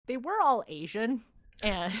they were all Asian.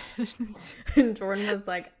 And And Jordan was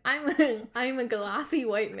like, I'm a glassy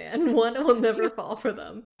white man. One will never fall for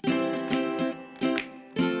them.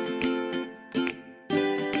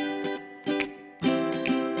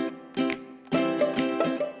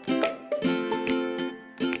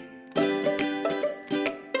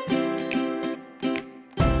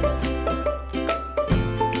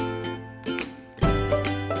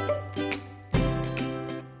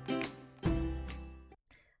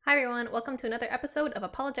 Hi everyone, welcome to another episode of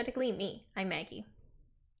Apologetically Me. I'm Maggie.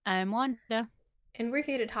 I'm Wanda. And we're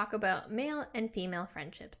here to talk about male and female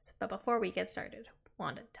friendships. But before we get started,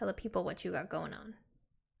 Wanda, tell the people what you got going on.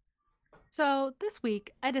 So this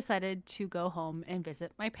week, I decided to go home and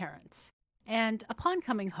visit my parents. And upon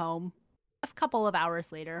coming home, a couple of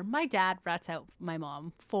hours later, my dad rats out my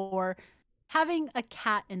mom for having a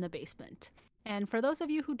cat in the basement. And for those of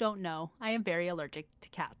you who don't know, I am very allergic to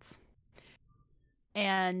cats.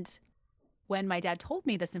 And when my dad told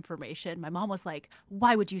me this information, my mom was like,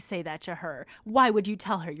 "Why would you say that to her? Why would you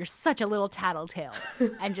tell her? You're such a little tattletale."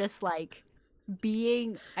 And just like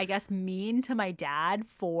being, I guess, mean to my dad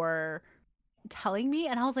for telling me.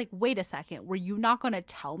 And I was like, "Wait a second, were you not going to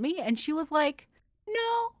tell me?" And she was like,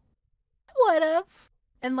 "No, I would have."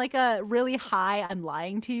 And like a really high, "I'm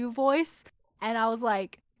lying to you" voice. And I was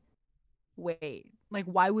like, "Wait, like,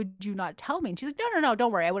 why would you not tell me?" And she's like, No,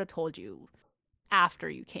 don't worry. I would have told you after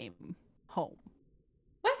you came home.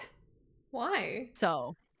 What? Why?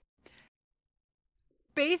 So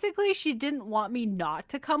basically, she didn't want me not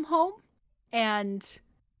to come home. And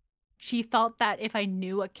she felt that if I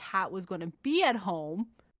knew a cat was going to be at home,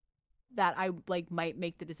 that I like might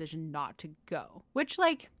make the decision not to go. Which,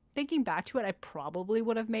 like, thinking back to it, I probably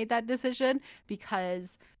would have made that decision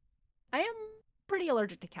because I am pretty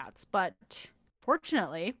allergic to cats. But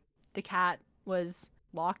fortunately, the cat was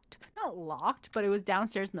not locked, but it was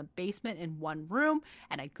downstairs in the basement in one room.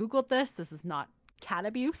 And I Googled this. This is not cat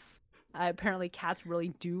abuse. Apparently, cats really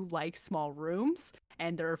do like small rooms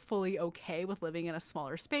and they're fully okay with living in a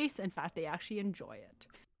smaller space. In fact, they actually enjoy it.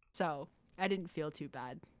 So I didn't feel too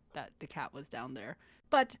bad that the cat was down there.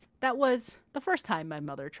 But that was the first time my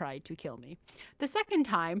mother tried to kill me. The second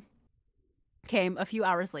time came a few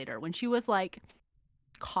hours later when she was like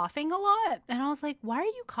coughing a lot. And I was like, "Why are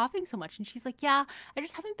you coughing so much?" And she's like, "Yeah, I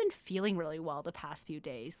just haven't been feeling really well the past few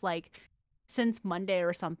days. Like since Monday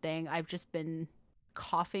or something, I've just been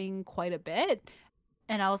coughing quite a bit."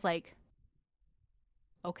 And I was like,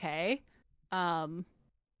 "Okay. Um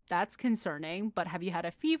that's concerning, but have you had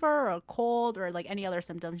a fever or a cold or like any other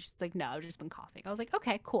symptoms?" She's like, "No, I've just been coughing." I was like,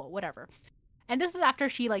 "Okay, cool, whatever." And this is after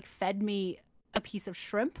she like fed me a piece of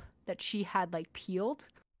shrimp that she had like peeled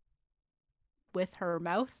with her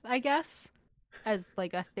mouth, I guess, as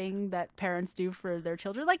like a thing that parents do for their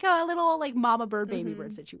children, like a little like mama bird, baby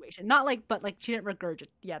bird situation. Not like, but like she didn't regurgitate.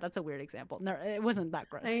 Yeah, that's a weird example. No, it wasn't that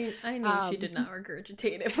gross. I knew she did not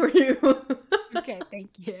regurgitate it for you. Okay,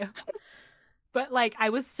 thank you. But like I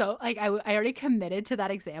was so like I already committed to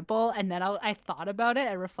that example, and then I thought about it,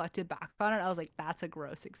 I reflected back on it, I was like, that's a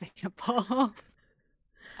gross example.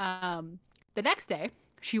 um the next day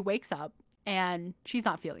she wakes up and she's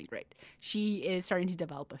not feeling great. She is starting to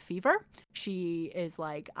develop a fever. She is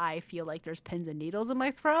like, "I feel like there's pins and needles in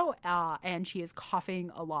my throat," and she is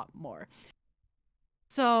coughing a lot more.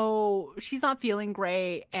 So she's not feeling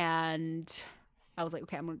great, and I was like,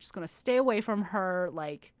 "Okay, I'm just gonna stay away from her,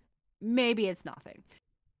 like maybe it's nothing."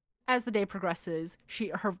 As the day progresses,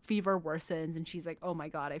 her fever worsens and she's like, "Oh my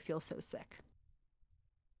god, I feel so sick."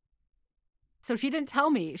 So she didn't tell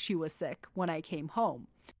me she was sick when I came home.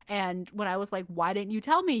 And when I was like, "Why didn't you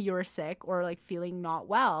tell me you were sick or like feeling not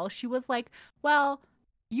well?" She was like, "Well,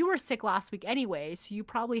 you were sick last week anyway, so you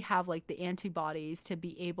probably have like the antibodies to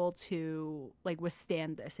be able to like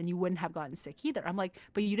withstand this and you wouldn't have gotten sick either." I'm like,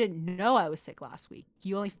 "But you didn't know I was sick last week.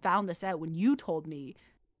 You only found this out when you told me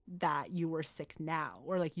that you were sick now,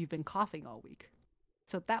 or like you've been coughing all week."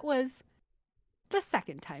 So that was the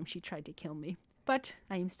second time she tried to kill me. But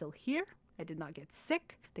I am still here. I did not get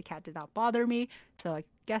sick. The cat did not bother me. So I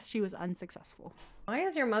guess she was unsuccessful. Why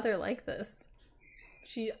is your mother like this?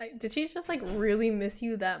 Did she just like really miss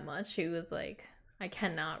you that much? She was like, "I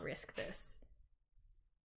cannot risk this."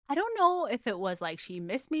 I don't know if it was like she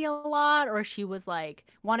missed me a lot or she was like,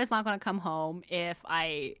 Wanda's not going to come home if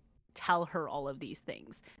I tell her all of these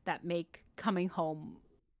things that make coming home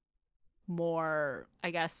more,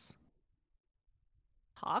 I guess,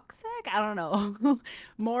 toxic. I don't know.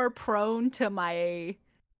 More prone to my.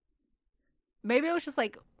 Maybe it was just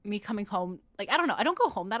like me coming home. Like, I don't know. I don't go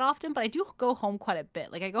home that often, but I do go home quite a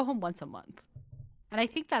bit. Like, I go home once a month. And I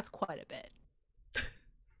think that's quite a bit.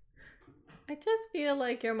 I just feel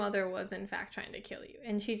like your mother was in fact trying to kill you,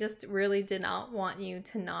 and she just really did not want you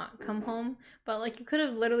to not come home. But like, you could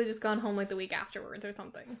have literally just gone home like the week afterwards or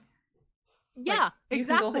something. Like, Yeah, you can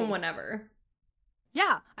go exactly. home whenever.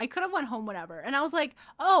 Yeah, I could have went home whenever. And I was like,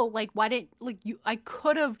 "Oh, like why didn't like you I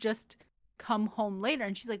could have just come home later."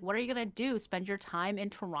 And she's like, "What are you going to do? Spend your time in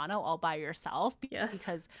Toronto all by yourself?" Yes.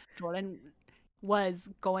 Because Jordan was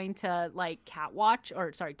going to like cat watch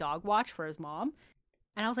or sorry, dog watch for his mom.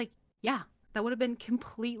 And I was like, "Yeah, that would have been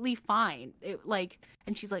completely fine." It like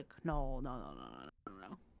and she's like, "No, no, no, no, no, no,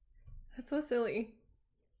 no." That's so silly.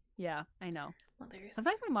 Yeah, I know. Mothers.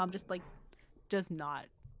 Sometimes my mom just like does not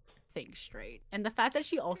think straight. And the fact that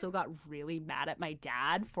she also got really mad at my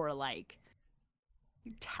dad for like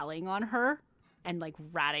telling on her and like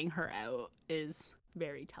ratting her out is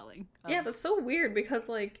very telling Yeah, of that's so weird because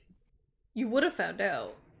like you would have found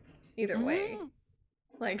out either way. Mhm.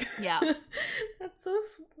 Like, Yeah. that's so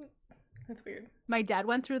that's weird. My dad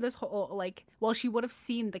went through this whole like well she would have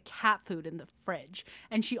seen the cat food in the fridge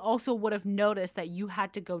and she also would have noticed that you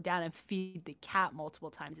had to go down and feed the cat multiple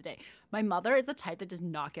times a day. My mother is the type that does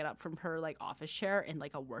not get up from her like office chair in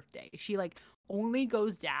like a work day. She like only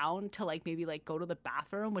goes down to like maybe like go to the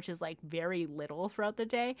bathroom, which is like very little throughout the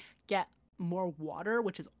day, get more water,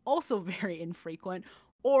 which is also very infrequent,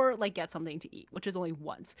 or like get something to eat, which is only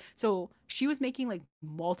once. So she was making like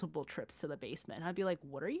multiple trips to the basement. I'd be like,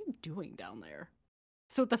 "What are you doing down there?"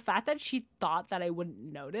 So the fact that she thought that I wouldn't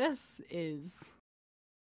notice is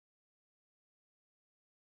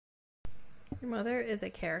Your mother is a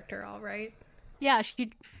character, all right. yeah,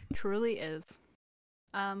 she truly is.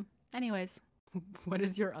 Anyways, what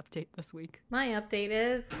is your update this week? My update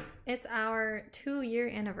is it's our 2-year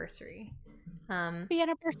anniversary. Happy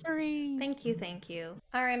anniversary. Thank you, thank you.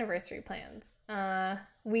 Our anniversary plans.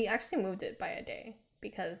 We actually moved it by a day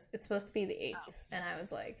because it's supposed to be the 8th, and I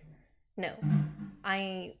was like, no,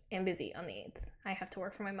 I am busy on the 8th. I have to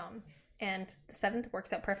work for my mom. And the 7th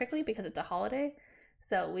works out perfectly because it's a holiday.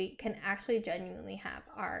 So we can actually genuinely have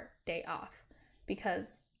our day off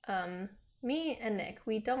because me and Nick,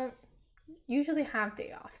 we don't usually have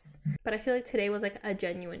day offs. But I feel like today was like a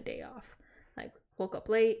genuine day off. Like, woke up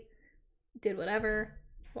late, did whatever,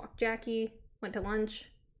 walked Jackie, went to lunch,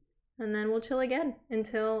 and then we'll chill again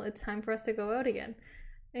until it's time for us to go out again.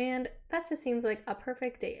 And that just seems like a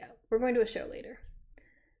perfect day out. We're going to a show later.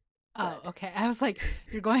 Oh, But okay. I was like,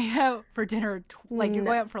 you're going out for dinner, like you're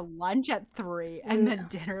no, going out for lunch at 3 and no, then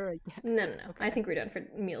dinner again. no. Okay. I think we're done for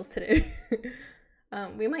meals today.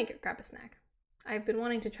 We might grab a snack. I've been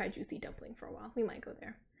wanting to try Juicy Dumpling for a while. We might go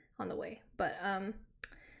there on the way. But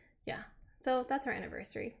yeah. So that's our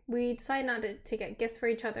anniversary. We decided not to get gifts for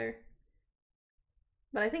each other.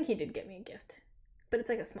 But I think he did get me a gift. But it's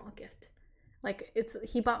like a small gift. Like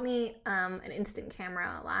he bought me an instant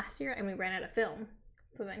camera last year and we ran out of film.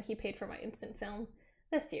 So then he paid for my instant film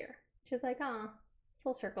this year. She's like, "Ah,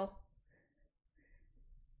 full circle."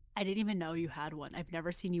 I didn't even know you had one. I've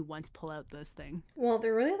never seen you once pull out this thing. Well,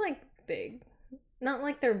 they're really like big. Not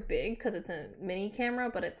like they're big because it's a mini camera,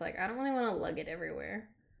 but it's like I don't really want to lug it everywhere.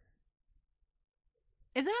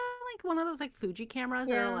 Isn't it like one of those like Fuji cameras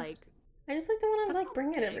Yeah. or like I just like don't want to that's like not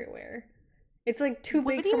bring it big. everywhere. It's like too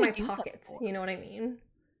What big do for you my use it pockets. for? You know what I mean?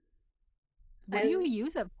 What do you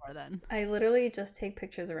use it for then? I literally just take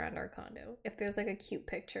pictures around our condo. If there's like a cute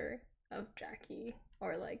picture of Jackie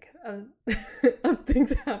or like of, of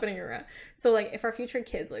things happening around. So like if our future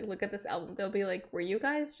kids like look at this album, they'll be like, "Were you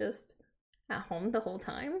guys just at home the whole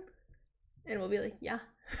time?" And we'll be like, "Yeah."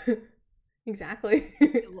 Exactly.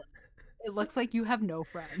 It looks like you have no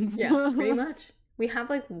friends. Yeah, pretty much. We have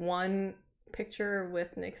like one picture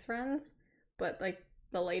with Nick's friends, but like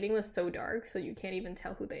the lighting was so dark so you can't even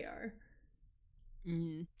tell who they are.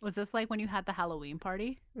 Was this like when you had the Halloween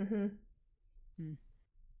party? Mm-hmm. Mm.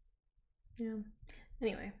 Yeah.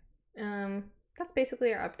 Anyway, that's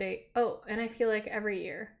basically our update. Oh, and I feel like every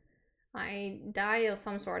year I die of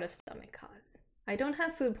some sort of stomach cause. I don't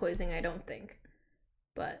have food poisoning, I don't think,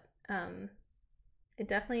 but it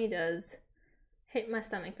definitely does hit my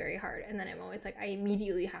stomach very hard, and then I'm always like, I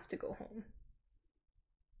immediately have to go home.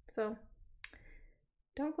 So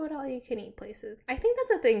don't go to all you can eat places. I think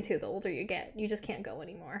that's a thing too. The older you get, you just can't go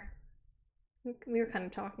anymore. We were kind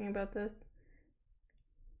of talking about this.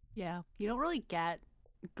 Yeah, you don't really get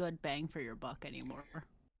good bang for your buck anymore.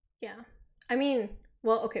 Yeah. I mean,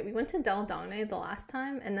 well, okay, we went to Del Donne the last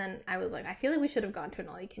time, and then I was like, I feel like we should have gone to an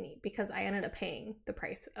all-you-can-eat because I ended up paying the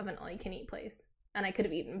price of an all-you-can-eat place, and I could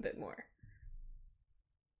have eaten a bit more.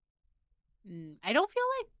 I don't feel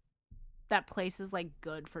like that place is like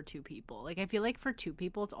good for two people. Like I feel like for two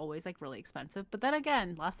people it's always like really expensive. But then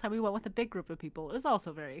again, last time we went with a big group of people, it was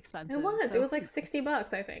also very It expensive. was. It So was like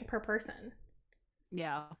 $60, I think, per person.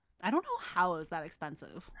 yeah. I don't know how it was that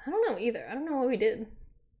expensive. I don't know either. I don't know what we did.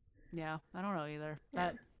 Yeah, I don't know either.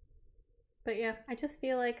 Yeah. That But yeah, I just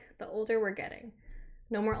feel like the older we're getting,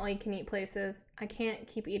 no more all you can eat places. I can't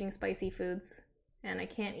keep eating spicy foods, and I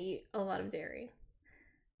can't eat a lot of dairy.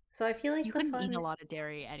 So I feel like you the couldn't eat fun. a lot of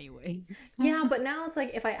dairy anyways. Yeah, but now it's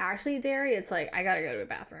like if I actually eat dairy, it's like I gotta go to a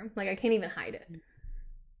bathroom. Like I can't even hide it.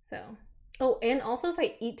 So, oh, and also if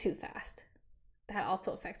I eat too fast, that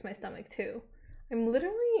also affects my stomach too. I'm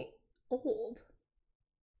literally old.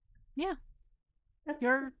 Yeah. That's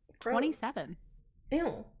You're gross. 27.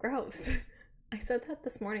 Ew, gross. I said that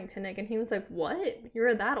this morning to Nick, and he was like, "What?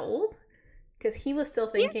 You're that old?" Because he was still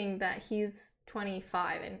Yeah. thinking that he's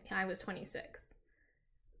 25 and I was 26.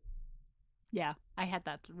 Yeah, I had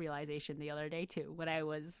that realization the other day too when I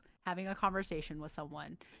was having a conversation with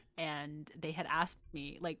someone and they had asked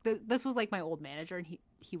me like this was like my old manager and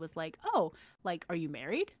he was like, "Oh, like are you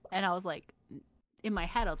married?" And I was like in my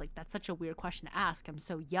head I was like that's such a weird question to ask. I'm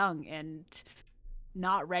so young and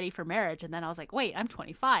not ready for marriage. And then I was like, "Wait, I'm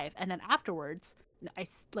 25." And then afterwards I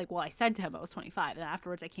said to him I was 25 and then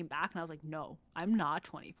afterwards I came back and I was like, "No, I'm not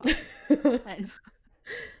 25." It's And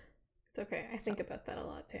okay. I so think about that a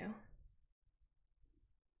lot too.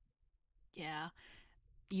 yeah,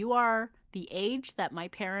 you are the age that my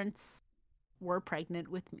parents were pregnant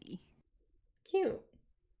with me. Cute.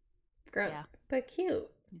 Yeah. Gross, but cute.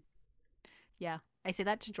 Yeah. I say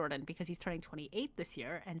that to Jordan because he's turning 28 this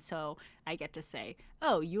year. And so I get to say,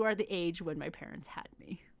 "Oh, you are the age when my parents had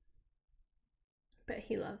me." But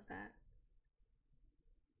he loves that.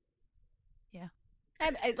 Yeah.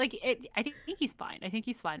 And I think he's fine. I think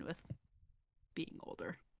he's fine with being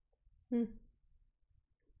older. Hmm.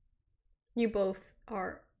 You both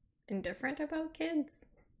are indifferent about kids?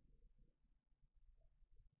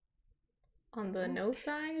 On the Ooh. no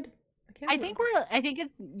side? I think we're, I think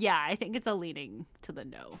it, yeah, I think it's a leaning to the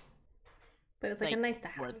no. But it's like a Like, nice to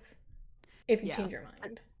we're, have if you yeah. change your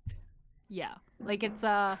mind. Yeah. Like,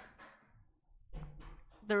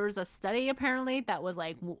 there was a study apparently that was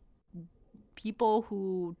like, people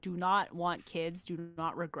who do not want kids do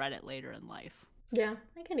not regret it later in life. Yeah,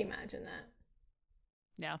 I can imagine that.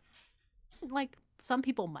 Yeah. Like some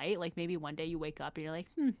people might, like maybe one day you wake up and you're like,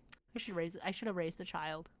 I should have raised a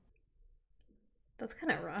child. That's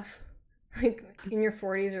kind of rough. Like in your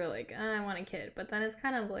 40s, you're like, "Ah, I want a kid," but then it's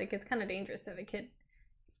kind of like it's kind of dangerous to have a kid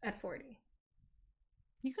at 40.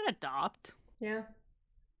 You could adopt. Yeah,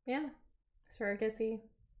 yeah, surrogacy,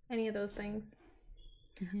 any of those things.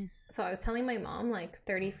 Mm-hmm. So I was telling my mom like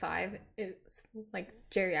 35 is like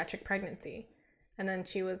geriatric pregnancy, and then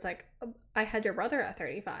she was like, "Oh, I had your brother at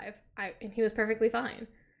 35, and he was perfectly fine."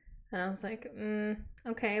 And I was like,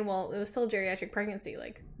 okay, well, it was still geriatric pregnancy.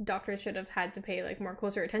 Like, doctors should have had to pay, like, more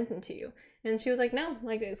closer attention to you. And she was like, no,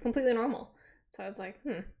 like, it's completely normal. So I was like,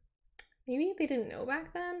 maybe they didn't know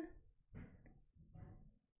back then?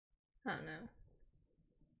 I don't know.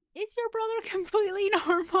 Is your brother completely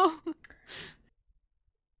normal?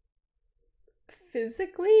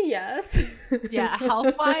 Physically, yes. Yeah,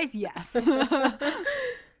 health wise, yes.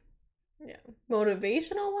 Yeah.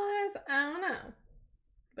 Motivational wise, I don't know.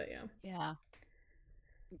 But yeah. Yeah.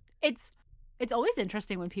 It's always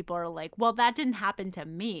interesting when people are like, "Well, that didn't happen to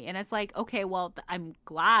me." And it's like, "Okay, well, I'm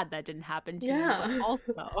glad that didn't happen to you, but Yeah.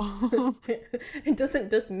 also It doesn't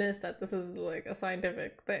dismiss that this is like a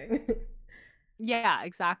scientific thing. yeah,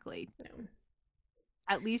 exactly. Yeah.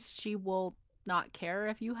 At least she will not care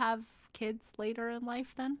if you have kids later in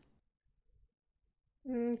life then.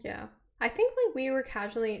 Yeah. I think like we were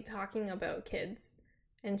casually talking about kids,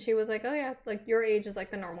 and she was like, "Oh yeah, like your age is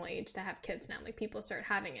like the normal age to have kids now. Like people start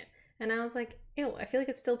having it." And I was like, "Ew, I feel like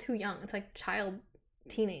it's still too young. It's like child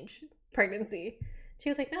teenage pregnancy." She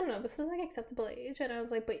was like, "No, no, this is like acceptable age." And I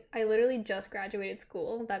was like, "But I literally just graduated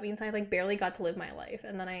school. That means I like barely got to live my life,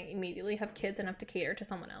 and then I immediately have kids and have to cater to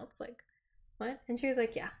someone else. Like, what?" And she was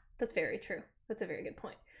like, "Yeah, that's very true. That's a very good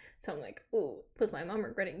point." So I'm like, "Ooh, was my mom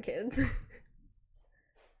regretting kids?"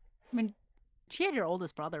 I mean, she had your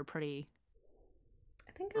oldest brother pretty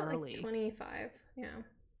I think at like early. 25. Yeah.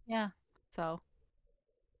 Yeah. So,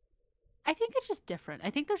 I think it's just different. I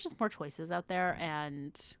think there's just more choices out there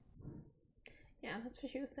and Yeah, that's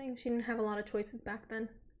what she was saying. She didn't have a lot of choices back then.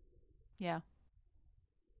 yeah,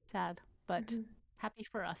 sad, but Hmm. happy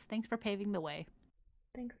for us. Thanks for paving the way.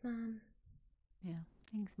 Thanks, Mom. Yeah.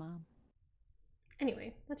 Thanks, Mom.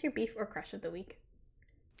 Anyway, what's your beef or crush of the week?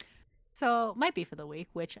 So, my beef of the week,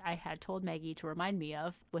 which I had told Maggie to remind me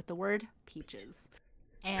of with the word peaches.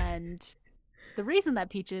 And the reason that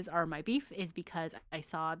peaches are my beef is because I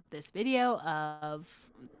saw this video of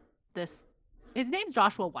this. His name's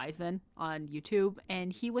Joshua Wiseman on YouTube,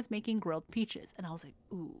 and he was making grilled peaches. And I was like,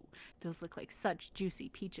 ooh, those look like such juicy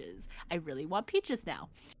peaches. I really want peaches now.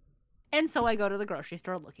 And so I go to the grocery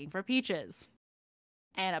store looking for peaches.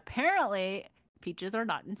 And apparently, peaches are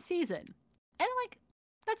not in season. And like,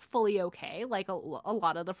 that's fully okay. Like a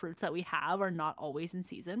lot of the fruits that we have are not always in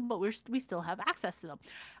season, but we still have access to them.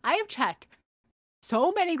 I have checked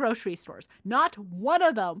so many grocery stores. Not one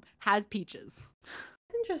of them has peaches.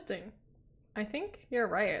 It's interesting. I think you're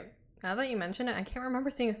right. Now that you mention it, I can't remember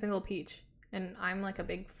seeing a single peach. And I'm like a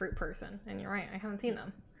big fruit person. And you're right, I haven't seen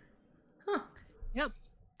them. Huh. Yep.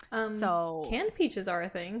 So canned peaches are a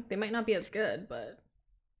thing. They might not be as good, but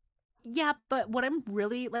yeah, but what I'm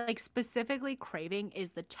really like specifically craving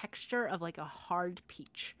is the texture of like a hard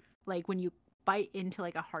peach. Like when you bite into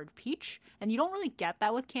like a hard peach, and you don't really get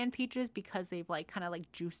that with canned peaches because they've like kind of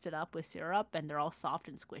like juiced it up with syrup and they're all soft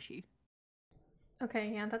and squishy.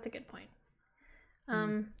 okay, yeah, that's a good point.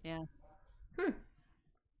 Yeah.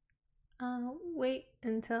 Wait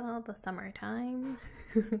until the summertime.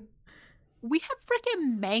 We have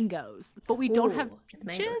freaking mangoes, but we don't have peaches. It's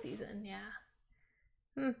mango season,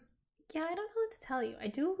 yeah. Yeah, I don't know what to tell you. I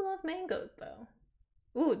do love mangoes, though.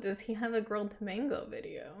 Ooh, does he have a grilled mango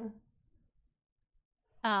video?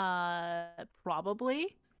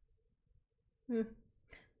 Probably.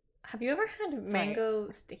 Have you ever had mango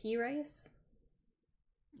sticky rice?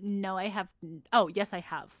 No, I have. Oh, yes, I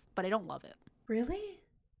have, but I don't love it. Really?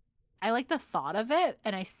 I like the thought of it,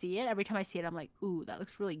 and I see it. Every time I see it, I'm like, ooh, that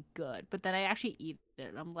looks really good. But then I actually eat it,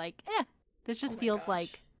 and I'm like, this just feels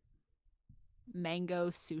like mango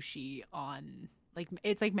sushi on, like,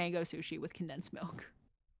 it's like mango sushi with condensed milk.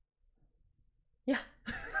 Yeah.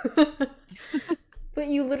 But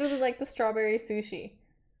you literally like the strawberry sushi.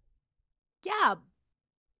 Yeah.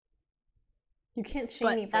 You can't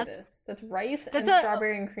shame me for this. That's rice and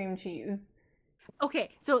strawberry and cream cheese.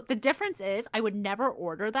 Okay, so the difference is I would never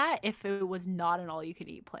order that if it was not an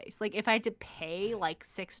all-you-can-eat place. Like, if I had to pay, like,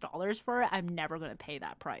 $6 for it, I'm never going to pay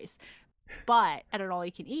that price. But at an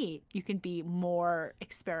all-you-can-eat, you can be more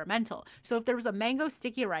experimental. So if there was a mango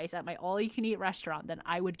sticky rice at my all-you-can-eat restaurant, then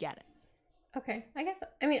I would get it. Okay, I guess.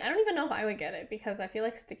 I mean, I don't even know if I would get it because I feel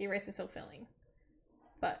like sticky rice is so filling.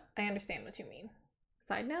 But I understand what you mean.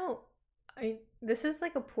 Side note, this is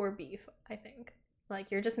like a poor beef, I think.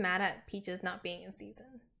 Like, you're just mad at peaches not being in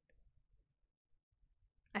season.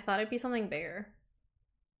 I thought it'd be something bigger.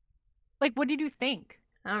 Like, what did you think?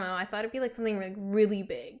 I don't know. I thought it'd be like something like really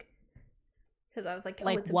big. Because I was like, oh,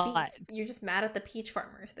 it's a beef. You're just mad at the peach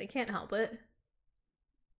farmers. They can't help it.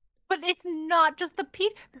 But it's not just the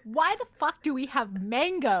peach. Why the fuck do we have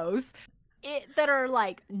mangoes that are,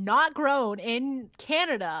 like, not grown in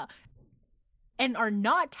Canada and are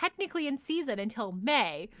not technically in season until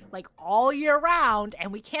May, like, all year round,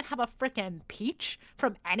 and we can't have a frickin' peach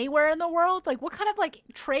from anywhere in the world? Like, what kind of, like,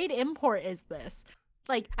 trade import is this?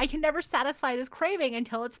 Like, I can never satisfy this craving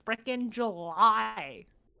until it's frickin' July.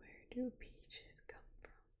 Where do peaches come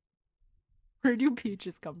from? Where do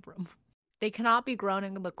peaches come from? They cannot be grown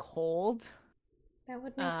in the cold. That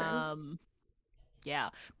would make sense. Yeah.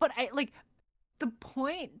 But the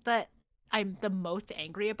point that I'm the most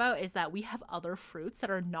angry about is that we have other fruits that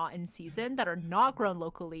are not in season, that are not grown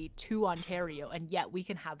locally to Ontario, and yet we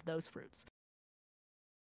can have those fruits.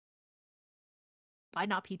 Why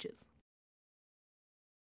not peaches?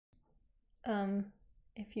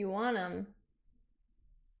 If you want them,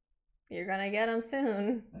 you're gonna get them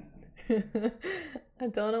soon. I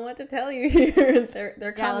don't know what to tell you here.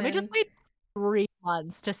 They're coming. Let me just wait 3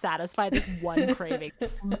 months to satisfy this one craving.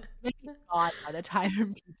 God, by the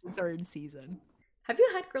time peaches are in season. Have you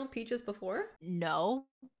had grilled peaches before? No.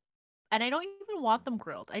 And I don't even want them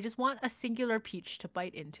grilled. I just want a singular peach to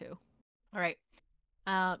bite into. All right.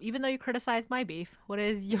 Even though you criticized my beef, what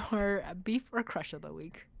is your beef or crush of the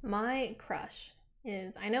week? My crush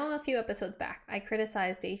is, I know a few episodes back, I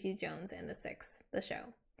criticized Daisy Jones and the Six, the show.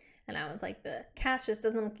 And I was like, the cast just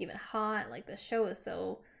doesn't look even hot. Like, the show is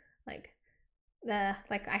so, like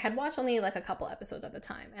I had watched only like a couple episodes at the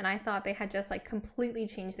time, and I thought they had just like completely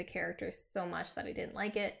changed the characters so much that I didn't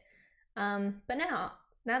like it. But now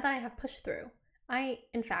that I have pushed through, I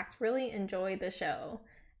in fact really enjoy the show,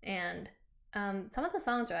 and some of the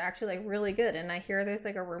songs are actually like really good. And I hear there's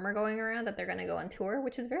like a rumor going around that they're gonna go on tour,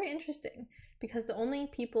 which is very interesting because the only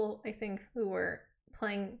people I think who were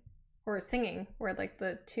playing or singing were like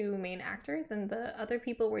the two main actors, and the other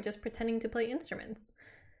people were just pretending to play instruments.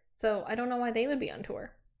 So I don't know why they would be on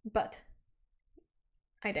tour, but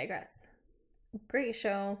I digress. Great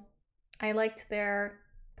show. I liked their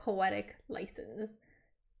poetic license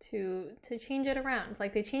to change it around.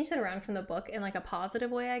 Like they changed it around from the book in like a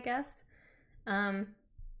positive way, I guess. And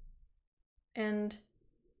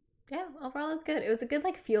yeah, overall it was good. It was a good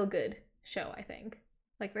like feel good show, I think.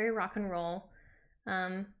 Like very rock and roll.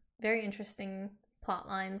 Very interesting plot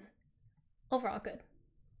lines. Overall good.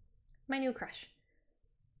 My new crush.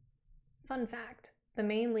 Fun fact, the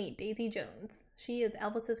main lead, Daisy Jones, she is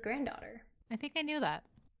Elvis's granddaughter. I think I knew that.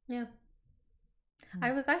 Yeah.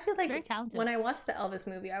 I was actually like, very talented. When I watched the Elvis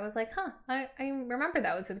movie, I was like, I remember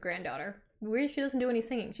that was his granddaughter. Weird she doesn't do any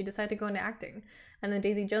singing. She decided to go into acting. And then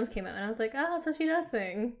Daisy Jones came out and I was like, so she does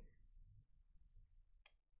sing.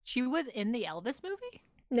 She was in the Elvis movie?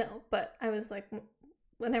 No, but I was like,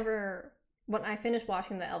 when I finished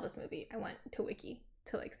watching the Elvis movie, I went to Wiki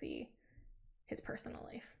to like see his personal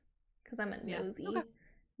life. Because I'm a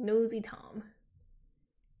nosy Tom.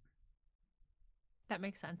 That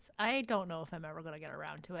makes sense. I don't know if I'm ever going to get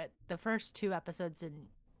around to it. The first 2 episodes didn't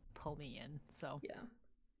pull me in, so.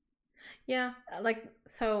 Yeah, like,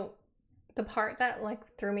 so the part that like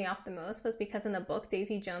threw me off the most was because in the book,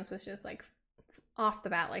 Daisy Jones was just like off the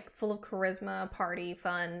bat, like full of charisma, party,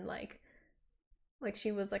 fun, like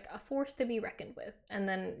she was like a force to be reckoned with. And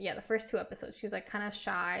then, yeah, the first 2 episodes, she's like kind of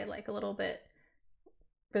shy, like a little bit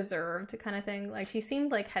reserved kind of thing. Like she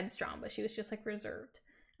seemed like headstrong, but she was just like reserved.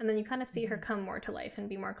 And then you kind of see her come more to life and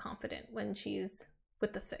be more confident when she's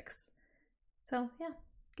with the 6. So yeah,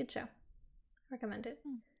 good show. Recommend it.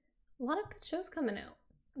 A lot of good shows coming out,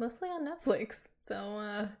 mostly on Netflix.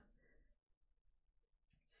 So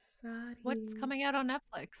sorry. What's coming out on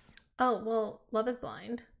Netflix? Oh, well, Love is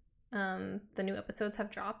Blind. The new episodes have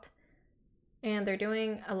dropped. And they're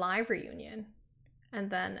doing a live reunion. And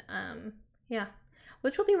then, yeah.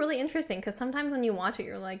 Which will be really interesting, because sometimes when you watch it,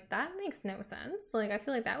 you're like, that makes no sense. Like, I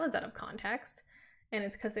feel like that was out of context. And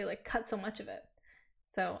it's because they, like, cut so much of it.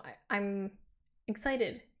 So I'm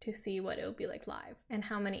excited to see what it will be like live and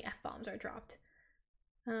how many F-bombs are dropped.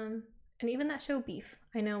 And even that show Beef.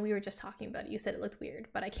 I know we were just talking about it. You said it looked weird,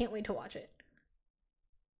 but I can't wait to watch it.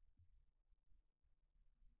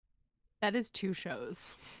 That is 2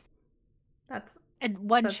 shows. And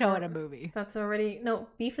one show and a movie. That's already... No,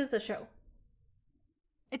 Beef is a show.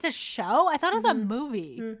 It's a show? I thought it was a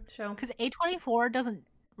movie. Show. Because A24 doesn't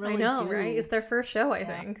really I know, right? It's their first show, I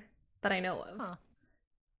think, that I know of. Huh.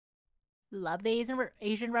 Love the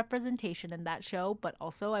Asian representation in that show, but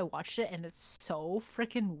also I watched it and it's so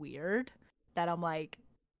freaking weird that I'm like,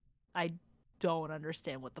 I don't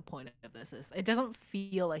understand what the point of this is. It doesn't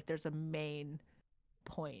feel like there's a main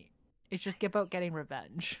point. It's just about getting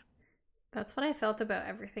revenge. That's what I felt about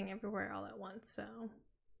Everything Everywhere All at Once, so...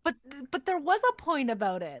 But there was a point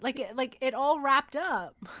about it. Like it all wrapped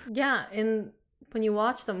up. Yeah, and when you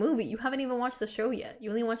watch the movie, you haven't even watched the show yet. You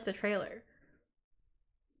only watched the trailer.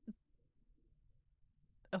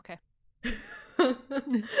 Okay.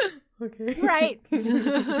 Okay. Right.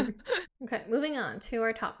 Okay, moving on to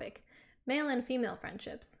our topic. Male and female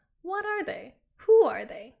friendships. What are they? Who are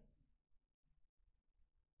they?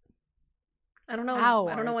 I don't know.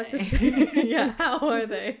 I don't know what to say. Yeah, how are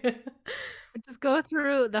they? Just go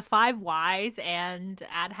through the 5 whys and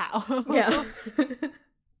add how. Yeah.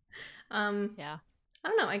 Yeah. I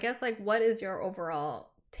don't know. I guess, like, what is your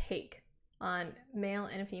overall take on male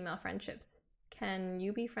and female friendships? Can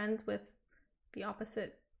you be friends with the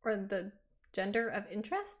opposite or the gender of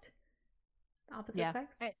interest? The opposite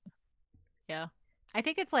sex? Yeah. I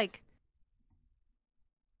think it's like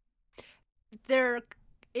there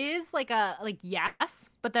is like yes,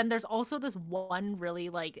 but then there's also this one really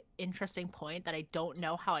like interesting point that I don't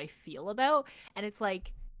know how I feel about, and it's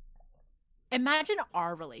like, imagine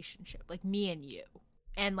our relationship, like me and you,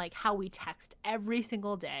 and like how we text every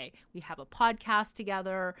single day. We have a podcast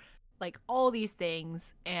together, like all these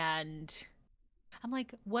things, and I'm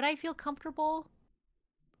like, would I feel comfortable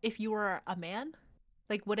if you were a man?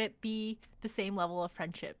 Like, would it be the same level of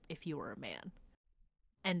friendship if you were a man?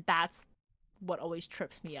 And that's what always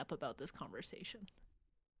trips me up about this conversation.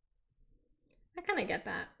 I kind of get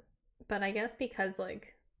that. But I guess because,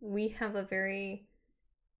 like, we have a very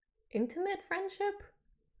intimate friendship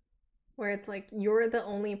where it's like, you're the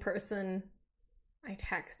only person I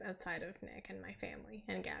text outside of Nick and my family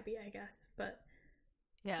and Gabby, I guess. But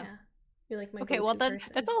yeah. You're like my go-to then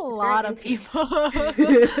person. That's a lot of people.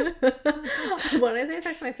 When I say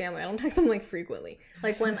text my family, I don't text them like frequently.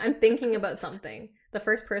 Like when I'm thinking about something, the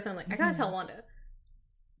first person I'm like, I gotta tell Wanda.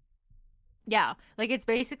 Yeah, like it's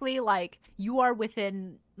basically like you are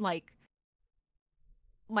within like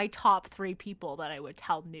my top 3 people that I would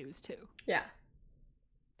tell news to. Yeah.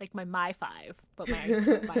 Like my 5, but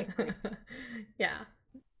my 5. Yeah.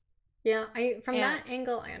 Yeah, I from And that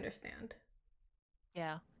angle I understand.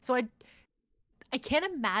 yeah. So I can't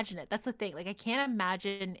imagine it. That's the thing. Like I can't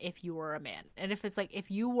imagine if you were a man. And if it's like if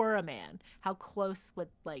you were a man, how close would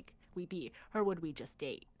like we be or would we just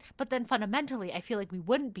date? But then fundamentally, I feel like we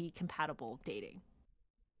wouldn't be compatible dating.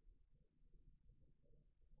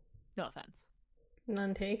 No offense.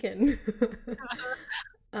 None taken.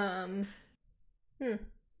 um, hmm.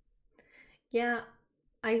 Yeah,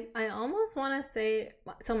 I almost want to say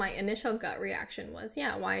so my initial gut reaction was,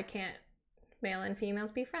 yeah, why can't male and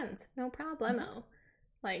females be friends? No Mhm. problemo.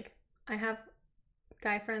 Like I have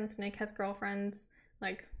guy friends, Nick has girlfriends.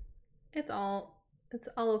 Like it's all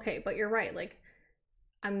okay, but you're right. Like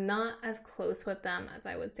I'm not as close with them as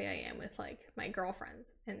I would say I am with like my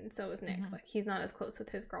girlfriends. And so is Nick. Mhm. Like he's not as close with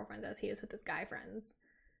his girlfriends as he is with his guy friends.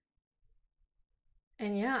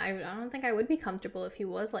 And yeah, I don't think I would be comfortable if he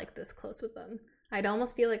was like this close with them. I'd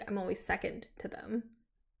almost feel like I'm always second to them.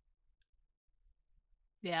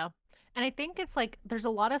 Yeah. And I think it's like there's a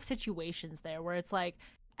lot of situations there where it's like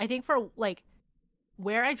I think for like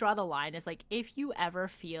where I draw the line is like if you ever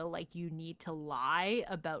feel like you need to lie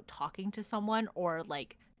about talking to someone or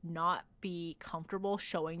like not be comfortable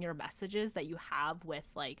showing your messages that you have with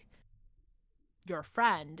like your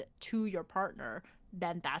friend to your partner,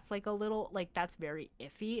 then that's like a little like that's very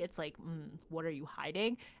iffy. It's like, what are you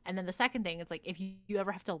hiding? And then the second thing is like if you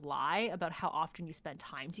ever have to lie about how often you spend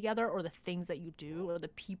time together or the things that you do or the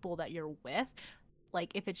people that you're with,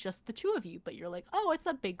 like if it's just the two of you, but you're like, oh, it's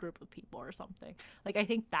a big group of people or something. Like I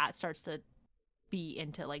think that starts to be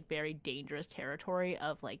into like very dangerous territory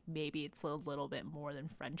of like maybe it's a little bit more than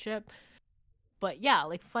friendship. But yeah,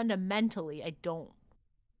 like fundamentally, I don't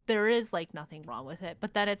there is like nothing wrong with it.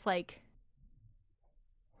 But then it's like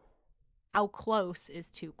how close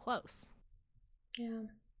is too close? Yeah.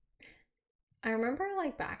 I remember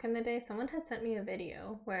like back in the day, someone had sent me a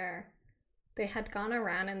video where they had gone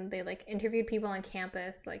around and they like interviewed people on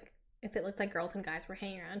campus. Like, if it looks like girls and guys were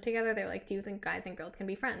hanging around together, they're like, do you think guys and girls can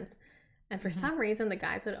be friends? And for Mm-hmm. some reason, the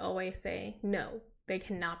guys would always say, no, they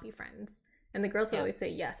cannot be friends. And the girls would Yeah. always say,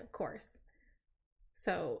 yes, of course.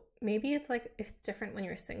 So maybe it's like it's different when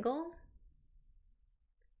you're single.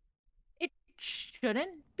 It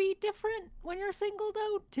shouldn't be different when you're single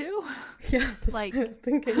though, too. Yeah, that's what I Like was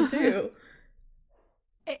thinking too.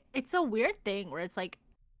 it's a weird thing where it's like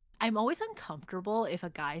I'm always uncomfortable if a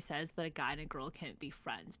guy says that a guy and a girl can't be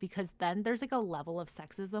friends because then there's like a level of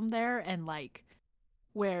sexism there and like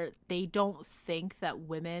where they don't think that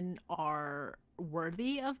women are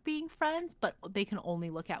worthy of being friends, but they can only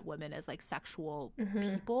look at women as like sexual Hmm.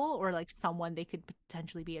 people or like someone they could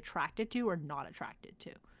potentially be attracted to or not attracted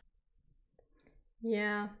to.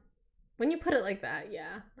 Yeah. When you put it like that,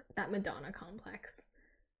 yeah, that Madonna complex.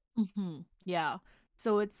 Yeah.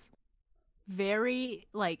 So it's very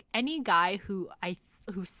like any guy who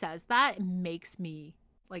says that makes me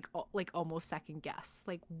like almost second guess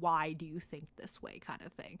like why do you think this way kind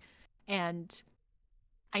of thing. And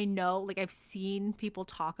I know like I've seen people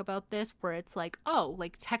talk about this where it's like, oh,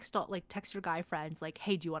 like text your guy friends like,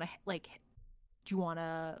 hey, do you want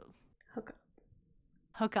to Hook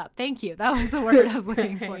hook up? Thank you, that was the word I was up.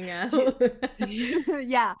 looking for. Hang out. Do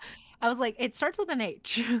yeah, I was like it starts with an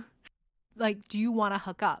H. Like, do you want to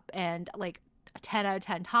hook up? And like 10 out of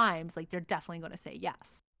 10 times, like they're definitely going to say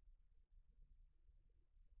yes.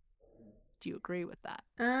 Do you agree with that?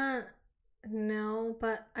 uh, no,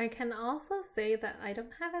 but I can also say that I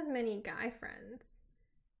don't have as many guy friends.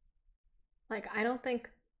 Like, I don't think,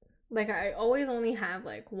 like, I always only have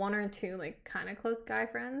like one or two, like, kind of close guy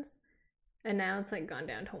friends. And now it's like gone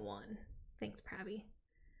down to one. Thanks, Prabby.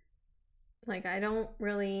 Like, I'm not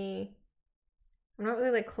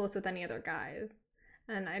really like close with any other guys.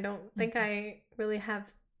 And I don't think Mhm. I really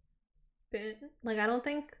have been, like, I don't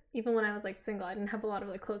think even when I was like single, I didn't have a lot of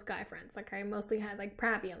like close guy friends. Like, I mostly had like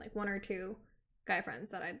Prabby and like one or two guy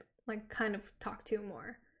friends that I'd like kind of talk to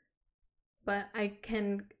more. But I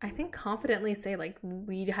think, confidently say like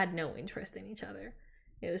we had no interest in each other.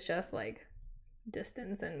 It was just like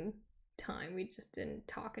distance and time. We just didn't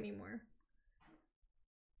talk anymore.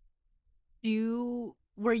 You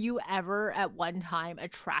were you ever at one time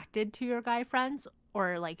attracted to your guy friends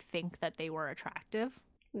or like think that they were attractive?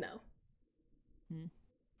 No. Hmm.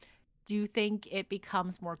 Do you think it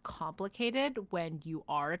becomes more complicated when you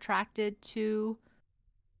are attracted to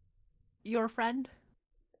your friend?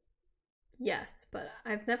 Yes, but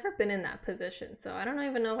I've never been in that position, so I don't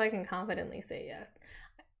even know if I can confidently say yes.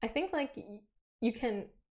 I think like you can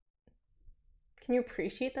you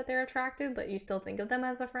appreciate that they're attractive, but you still think of them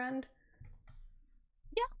as a friend?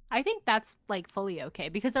 Yeah, I think that's like fully okay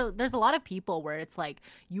because there's a lot of people where it's like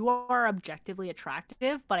you are objectively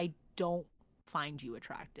attractive, but I don't find you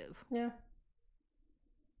attractive. Yeah.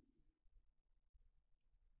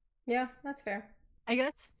 Yeah, that's fair. I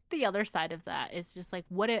guess the other side of that is just like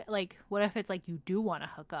what if it's like you do want to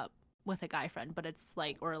hook up with a guy friend, but it's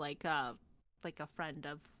like or like a friend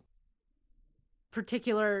of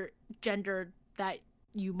particular gender that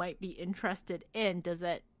you might be interested in. Does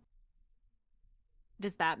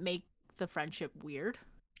that make the friendship weird?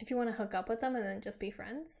 If you want to hook up with them and then just be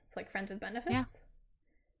friends, it's like friends with Yeah. benefits.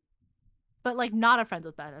 But like not a friends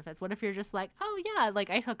with benefits. What if you're just like, "Oh yeah, like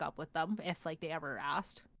I'd hook up with them if like they ever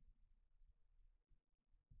asked."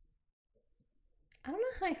 I don't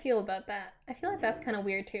know how I feel about that. I feel like that's kind of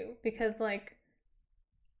weird too because like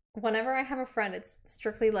whenever I have a friend, it's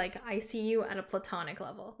strictly like I see you at a platonic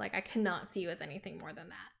level. Like I cannot see you as anything more than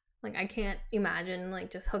that. Like I can't imagine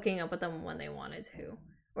like just hooking up with them when they wanted to.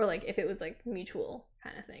 Or like if it was like mutual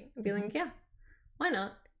kind of thing. I'd be like, yeah, why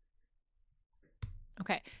not?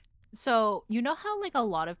 Okay. So, you know how like a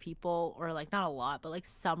lot of people or like not a lot, but like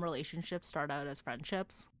some relationships start out as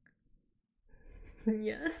friendships?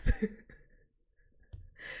 Yes.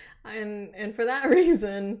 And for that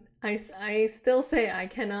reason, I still say I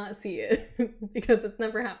cannot see it because it's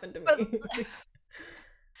never happened to But me.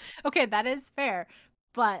 okay, that is fair.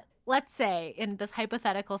 But let's say in this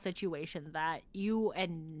hypothetical situation that you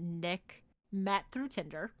and Nick met through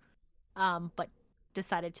Tinder, but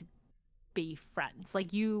decided to be friends.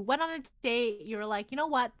 Like you went on a date, you were like, you know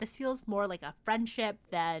what, this feels more like a friendship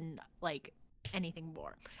than like anything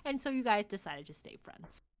more. And so you guys decided to stay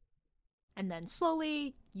friends. And then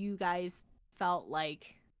slowly you guys felt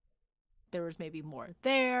like there was maybe more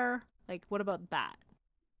there. Like what about that?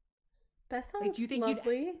 That Like sounds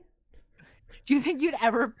lovely. do you think you'd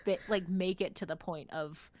ever like make it to the point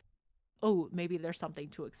of oh, maybe there's something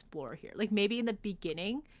to explore here. Like maybe in the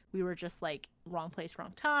beginning we were just like wrong place,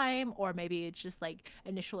 wrong time, or maybe it's just like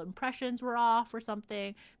initial impressions were off or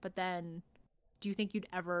something. But then do you think you'd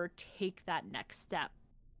ever take that next step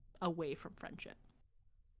away from friendship?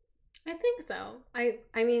 I think so.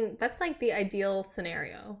 I mean, that's like the ideal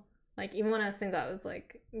scenario. Like even when I was single, I was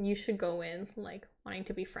like, you should go in like wanting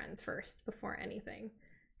to be friends first before anything.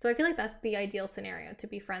 So I feel like that's the ideal scenario to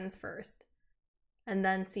be friends first and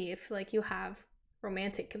then see if like you have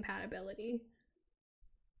romantic compatibility.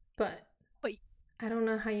 But But I don't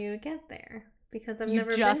know how you get there because I've you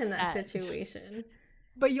never been in just that said situation.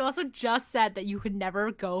 but you also just said that you could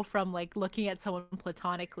never go from like looking at someone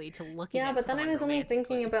platonically to looking Yeah, at but then I someone was only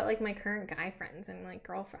thinking romantically. about like my current guy friends and like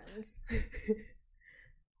girlfriends.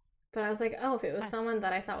 But I was like, oh, if it was someone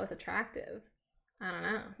that I thought was attractive, I don't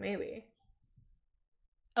know, maybe.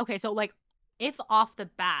 Okay, so like if off the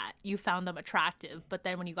bat you found them attractive, but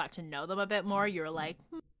then when you got to know them a bit more, you're like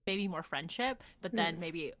maybe more friendship, but Hmm. then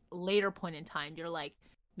maybe later point in time you're like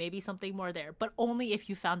maybe something more there, but only if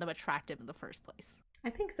you found them attractive in the first place.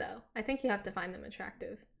 I think so. I think you have to find them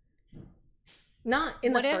attractive. Not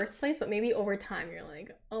in the What first if place, but maybe over time you're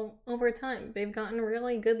like, oh, over time they've gotten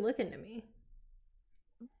really good looking to me.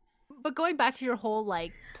 but going back to your whole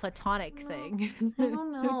like platonic No, thing. I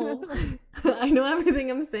don't know. I know everything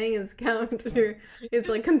I'm saying is counter, is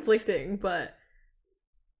like conflicting, but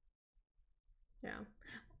yeah.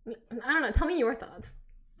 I don't know. Tell me your thoughts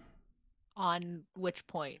On which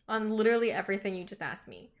point? on literally everything you just asked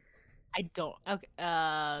me. I don't. Okay.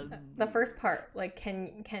 The first part, like,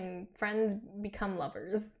 can friends become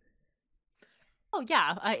lovers? Oh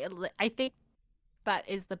yeah, I think that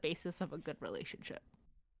is the basis of a good relationship.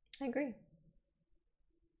 I agree.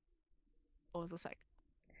 What was the second?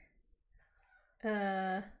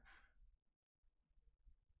 Uh,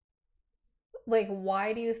 like,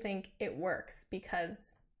 why do you think it works?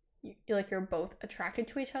 Because like you're both attracted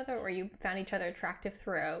to each other, or you found each other attractive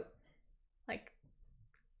throughout, like,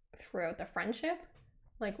 throughout the friendship.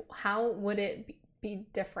 Like, how would it be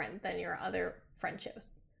different than your other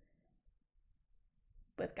friendships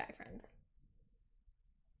with guy friends?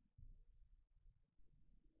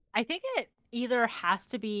 I think it either has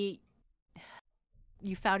to be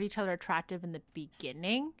you found each other attractive in the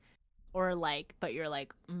beginning or like but you're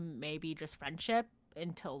like maybe just friendship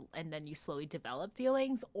until and then you slowly develop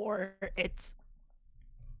feelings or it's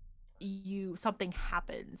you something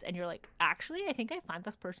happens and you're like actually I think I find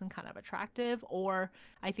this person kind of attractive or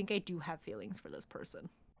I think I do have feelings for this person.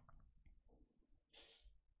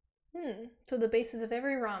 So the basis of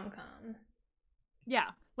every rom com.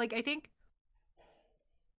 Yeah, like I think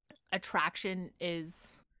attraction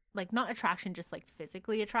is like not attraction just like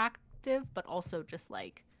physically attractive but also just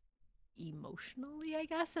like emotionally, I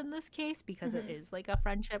guess, in this case, because it Mm-hmm. is like a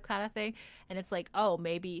friendship kind of thing. And it's like, oh,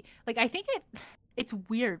 maybe like I think it's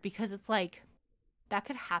weird because it's like that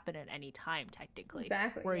could happen at any time, technically.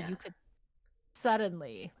 Exactly. Where Yeah. you could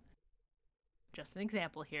suddenly, just an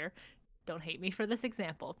example here, don't hate me for this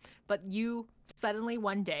example, but you suddenly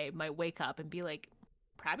one day might wake up and be like,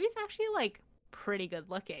 Prabby's actually like pretty good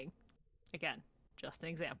looking. Again, just an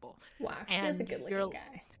example. Wow. He is a And good you're, looking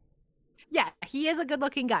guy. yeah, he is a good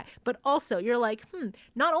looking guy, but also you're like,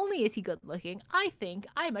 not only is he good looking, I think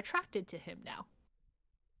I'm attracted to him now.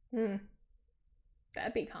 Hmm.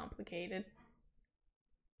 That'd be complicated.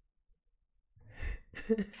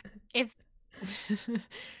 If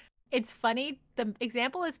it's funny, the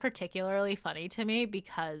example is particularly funny to me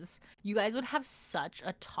because you guys would have such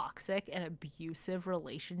a toxic and abusive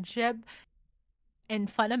relationship, and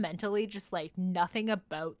fundamentally just like nothing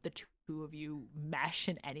about the two of you mesh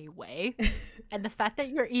in any way. And the fact that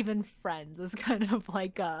you're even friends is kind of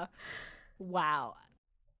like a wow,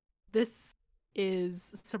 this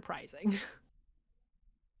is surprising.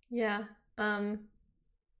 Yeah.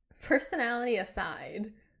 Personality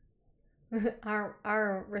aside,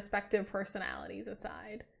 our respective personalities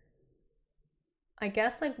aside, I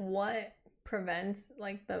guess like what prevents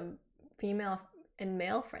like the female and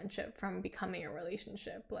male friendship from becoming a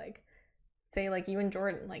relationship? Like say like you and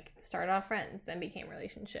Jordan like started off friends, then became a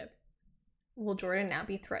relationship. Will Jordan now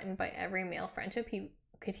be threatened by every male friendship?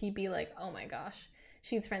 Could he be like, oh my gosh,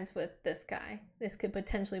 she's friends with this guy. This could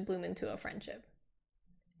potentially bloom into a friendship.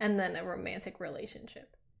 And then a romantic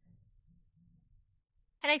relationship.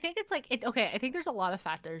 And I think it's like okay, I think there's a lot of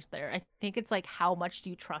factors there. I think it's like how much do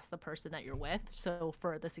you trust the person that you're with? So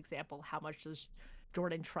for this example, how much does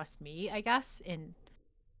Jordan trust me, I guess, in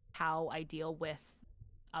how I deal with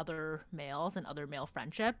other males and other male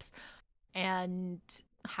friendships, and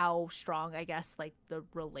how strong I guess like the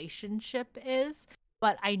relationship is.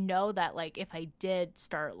 But I know that like if I did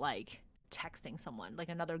start like texting someone, like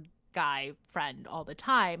another guy friend all the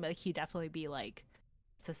time, like he'd definitely be like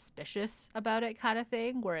suspicious about it kind of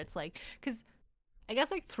thing, where it's like cuz I guess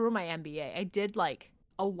like through my MBA, I did like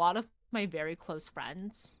a lot of my very close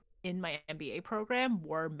friends in my MBA program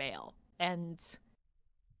were male. And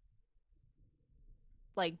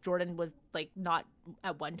like Jordan was like not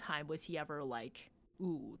at one time was he ever like,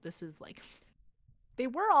 ooh, this is like they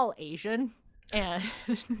were all Asian and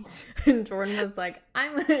And Jordan was like,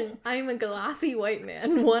 I'm a glassy white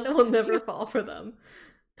man. One will never fall for them.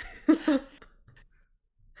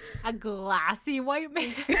 a glassy white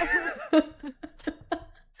man.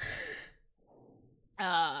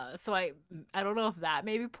 So I don't know if that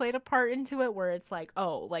maybe played a part into it, where it's like,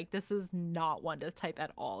 oh, like this is not Wanda's type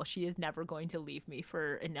at all. She is never going to leave me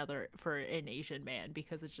for an Asian man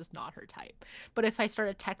because it's just not her type. But if I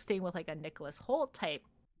started texting with like a Nicholas Holt type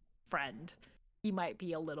friend, he might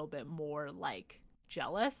be a little bit more like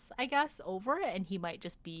jealous, I guess, over it, and he might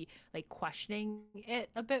just be like questioning it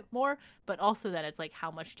a bit more. But also that it's like, how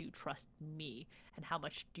much do you trust me and how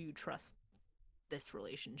much do you trust this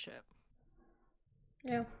relationship?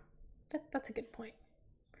 Yeah, that's a good point.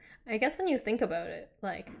 I guess when you think about it,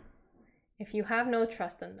 like, if you have no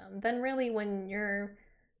trust in them, then really when your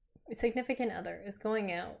significant other is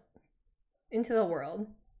going out into the world,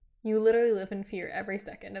 you literally live in fear every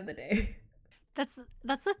second of the day. That's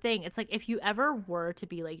the thing. It's like if you ever were to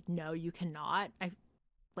be like, no, you cannot, I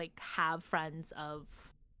like have friends of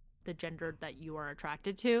the gender that you are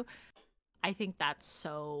attracted to, I think that's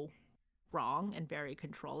so wrong and very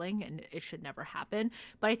controlling and it should never happen.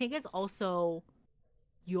 But I think it's also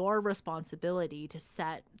your responsibility to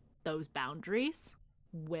set those boundaries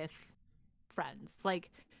with friends. Like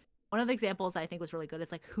one of the examples I think was really good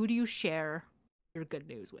is like, who do you share your good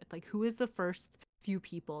news with? Like who is the first few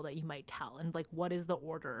people that you might tell, and like what is the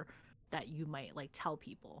order that you might like tell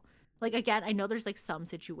people? Like again, I know there's like some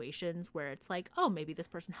situations where it's like, oh, maybe this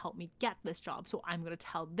person helped me get this job, so I'm going to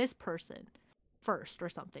tell this person first or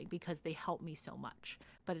something because they helped me so much.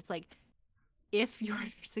 But it's like if your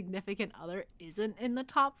significant other isn't in the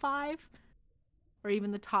top 5 or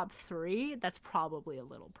even the top 3, that's probably a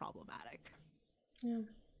little problematic. Yeah.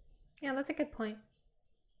 Yeah, that's a good point.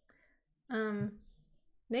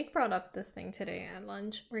 Nick brought up this thing today at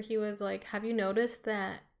lunch where he was like, have you noticed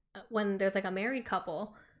that when there's like a married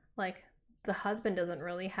couple, like the husband doesn't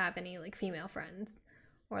really have any like female friends,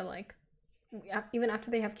 or like even after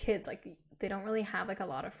they have kids, like they don't really have like a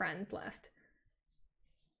lot of friends left.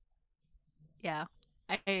 Yeah.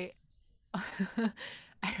 I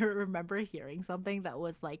I remember hearing something that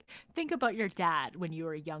was like, think about your dad when you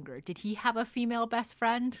were younger. Did he have a female best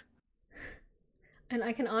friend? And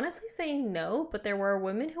I can honestly say no, but there were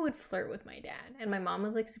women who would flirt with my dad, and my mom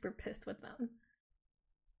was like super pissed with them.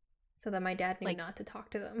 So that my dad knew Like not to talk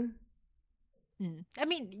to them. I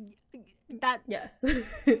mean, that Yes.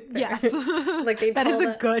 yes, Like they'd that call is a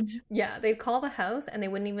the good. yeah, they'd call the house and they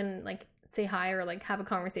wouldn't even like say hi or like have a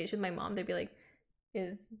conversation with my mom. They'd be like,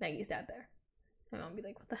 "Is Maggie's dad there?" My mom would be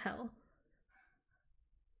like, "What the hell?"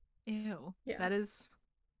 Ew, Yeah. that is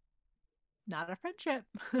not a friendship.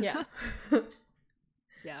 Yeah.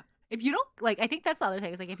 Yeah. If you don't like, I think that's the other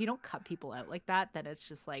thing. Is like if you don't cut people out like that, then it's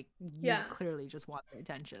just like you Yeah. clearly just want their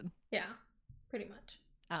attention. Yeah. Pretty much.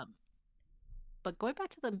 Um, but going back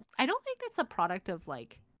to I don't think that's a product of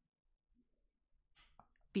like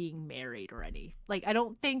being married or any. Like I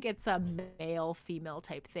don't think it's a male female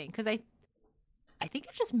type thing because I think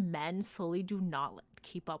it's just men slowly do not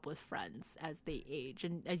keep up with friends as they age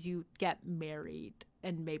and as you get married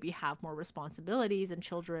and maybe have more responsibilities and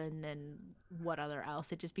children and what other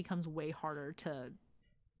else, it just becomes way harder to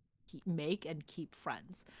make and keep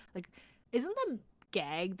friends. Like, isn't the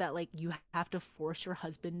gag that like you have to force your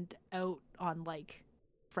husband out on like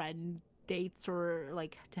friend dates or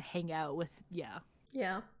like to hang out with? Yeah.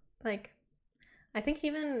 Yeah. Like I think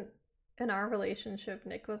even in our relationship,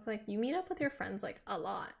 Nick was like, "You meet up with your friends like a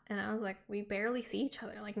lot." And I was like, "We barely see each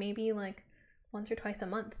other. Like maybe like once or twice a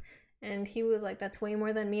month." And he was like, "That's way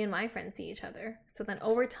more than me and my friends see each other." So then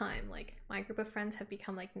over time, like my group of friends have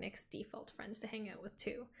become like Nick's default friends to hang out with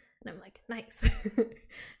too. And I'm like, "Nice."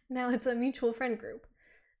 Now it's a mutual friend group.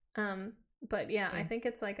 But yeah, I think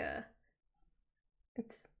it's like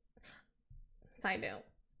it's side note.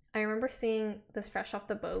 I remember seeing this fresh off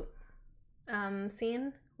the boat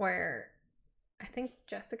scene where I think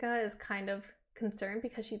Jessica is kind of concerned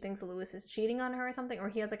because she thinks Lewis is cheating on her or something, or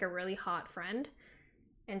he has like a really hot friend.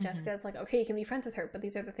 And Jessica's like, okay, you can be friends with her, but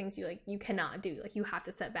these are the things you cannot do. Like you have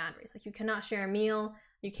to set boundaries. Like you cannot share a meal.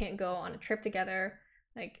 You can't go on a trip together.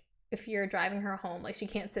 Like if you're driving her home, like she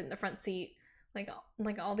can't sit in the front seat. Like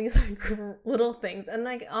all these like little things. And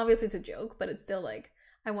like obviously it's a joke, but it's still like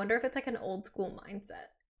I wonder if it's like an old school mindset.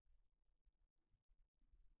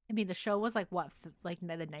 I mean, the show was like what, like the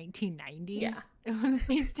 1990s? Yeah. It was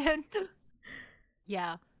based in.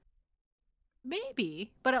 Yeah,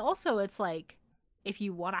 maybe. But also, it's like if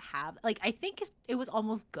you want to have, like, I think it was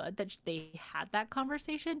almost good that they had that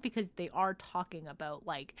conversation because they are talking about,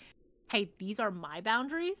 like, hey, these are my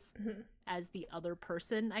boundaries Mm-hmm. as the other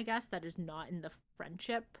person, I guess, that is not in the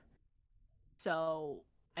friendship. So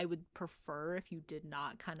I would prefer if you did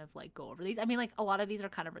not kind of like go over these. I mean, like, a lot of these are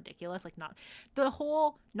kind of ridiculous. Like, not the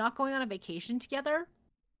whole not going on a vacation together,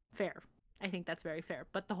 fair. I think that's very fair.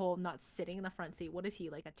 But the whole not sitting in the front seat, what is he,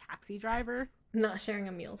 like a taxi driver? Not sharing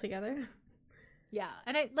a meal together. Yeah.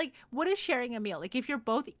 And I like, what is sharing a meal? Like, if you're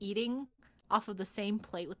both eating off of the same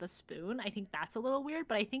plate with a spoon, I think that's a little weird.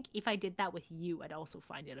 But I think if I did that with you, I'd also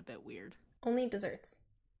find it a bit weird. Only desserts.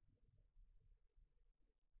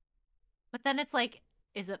 But then it's like,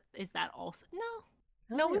 is that also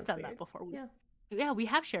no, we've done that before. Yeah, we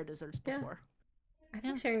have shared desserts before. I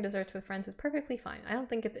think sharing desserts with friends is perfectly fine. I don't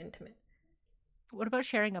think it's intimate. What about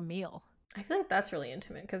sharing a meal? I feel like that's really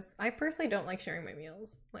intimate because I personally don't like sharing my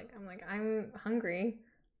meals. I'm hungry.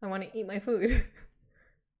 I want to eat my food.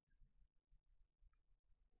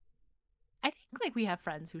 I think like we have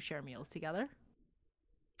friends who share meals together.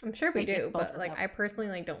 I'm sure we Like, do, if both but of like them. I personally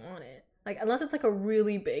like don't want it. Like unless it's like a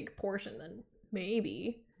really big portion, then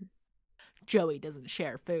maybe. Joey doesn't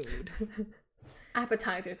share food.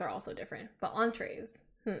 Appetizers are also different, but entrees.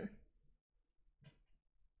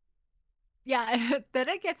 Yeah, then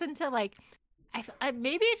it gets into like,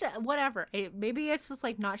 maybe whatever. Maybe it's just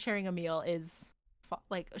like not sharing a meal is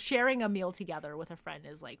like sharing a meal together with a friend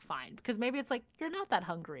is like fine because maybe it's like you're not that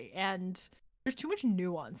hungry and there's too much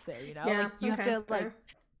nuance there, you know? Yeah, Like you have to like.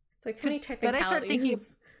 It's like too many Then I start thinking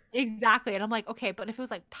technicalities. exactly, and I'm like, okay, but if it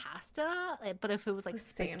was like pasta, but if it was like With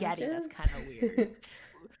spaghetti, that's sandwiches? kind of weird.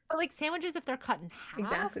 But like sandwiches, if they're cut in half,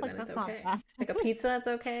 Exactly, like then it's that's not okay. bad. Like a pizza, that's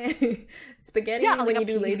okay. Spaghetti, Yeah, like when a you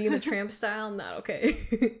do Lady and the pizza. Tramp style, not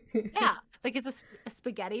okay. Yeah, like is a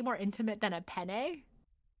spaghetti more intimate than a penne?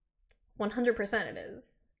 100% it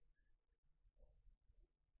is.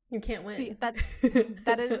 You can't See, win.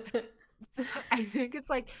 that is. I think it's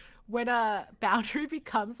like when a boundary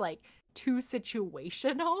becomes like too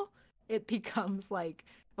situational, it becomes like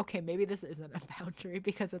okay, maybe this isn't a boundary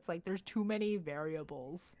because it's like there's too many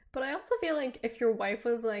variables. But I also feel like if your wife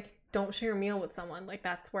was like, don't share a meal with someone, like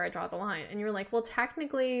that's where I draw the line. And you're like, well,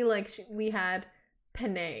 technically, like we had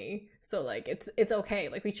penne, so like it's okay.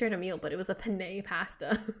 Like we shared a meal, but it was a penne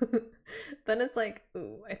pasta. Then it's like,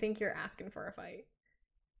 ooh, I think you're asking for a fight.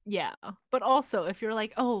 Yeah, but also if you're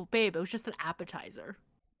like, oh, babe, it was just an appetizer,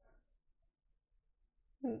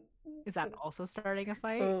 is that also starting a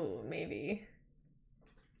fight? Oh, maybe.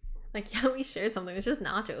 Like, yeah, we shared something. It's just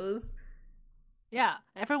nachos. Yeah,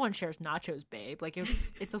 everyone shares nachos, babe. Like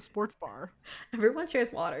it's a sports bar. Everyone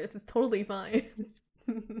shares waters. It's totally fine.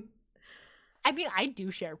 I mean, I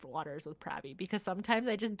do share waters with Pravi because sometimes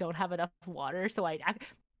I just don't have enough water, so I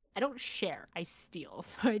don't share. I steal.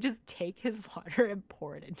 So I just take his water and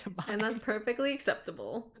pour it into And that's mine. perfectly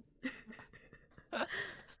acceptable.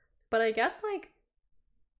 But I guess, like,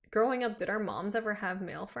 growing up, did our moms ever have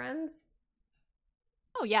male friends?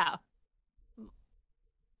 Oh yeah,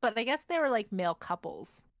 but I guess they were like male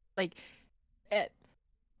couples. Like it,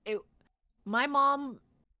 it my mom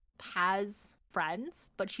has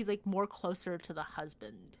friends, but she's like more closer to the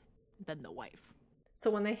husband than the wife.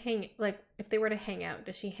 So when they hang, like, if they were to hang out,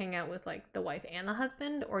 does she hang out with, like, the wife and the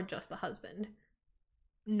husband or just the husband?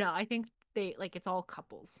 No, I think they like it's all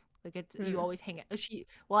couples. Like it's you Hmm. always hang out.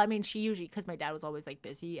 Well, I mean, she usually because my dad was always like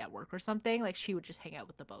busy at work or something. Like she would just hang out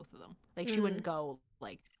with the both of them. Like she Mm. wouldn't go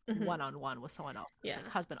like Hmm. one on one with someone else's Yeah. like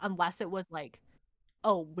husband unless it was like,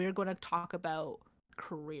 oh, we're going to talk about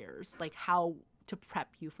careers, like how to prep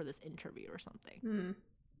you for this interview or something. Mm.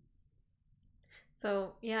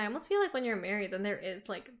 So, yeah, I almost feel like when you're married, then there is,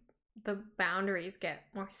 like, the boundaries get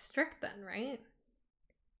more strict then, right?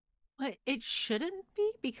 But it shouldn't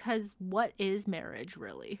be because what is marriage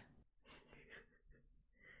really?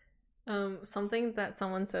 Something that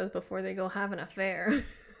someone says before they go have an affair.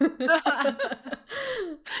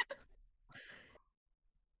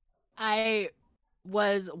 I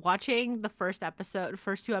was watching the first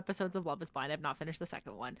two episodes of Love is Blind. I've not finished the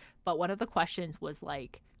second one, but one of the questions was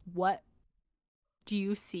like, what do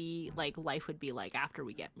you see like life would be like after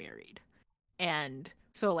we get married? And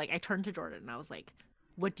so like I turned to Jordan and I was like,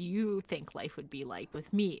 what do you think life would be like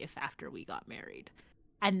with me if after we got married?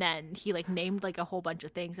 And then he like named like a whole bunch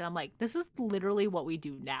of things and I'm like, this is literally what we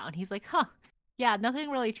do now. And he's like, huh, yeah, nothing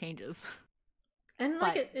really changes. And,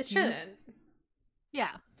 like, But it do you shouldn't.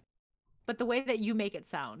 yeah. But the way that you make it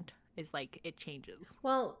sound is like it changes.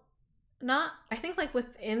 Well, not, I think, like,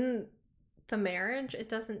 within the marriage, it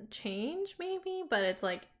doesn't change, maybe, but it's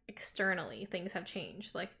like externally things have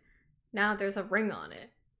changed. Like, now there's a ring on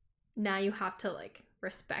it. Now you have to, like,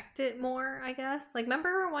 respect it more, I guess. Like,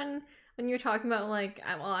 remember when you're talking about, like,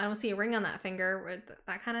 well, I don't see a ring on that finger, or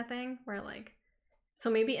that kind of thing, where, like, so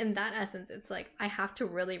maybe in that essence, it's like I have to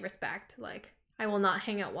really respect, like, I will not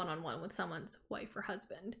hang out one on one with someone's wife or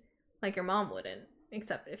husband, like your mom wouldn't,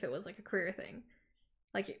 except if it was like a career thing.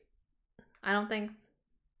 Like, I don't think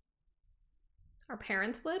our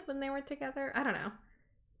parents would when they were together. I don't know.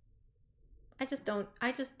 I just don't.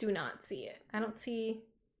 I just do not see it. I don't see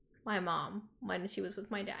my mom when she was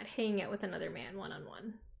with my dad hanging out with another man one on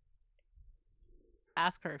one.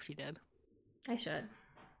 Ask her if she did. I should.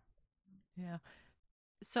 Yeah.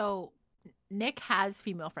 So Nick has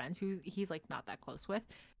female friends who he's like not that close with.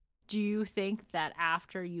 Do you think that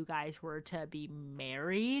after you guys were to be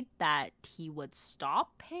married that he would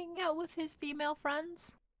stop hanging out with his female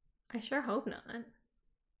friends? I sure hope not.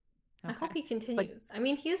 I hope Okay. he But continues. I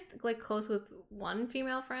mean, he's, like, close with one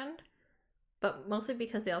female friend, but mostly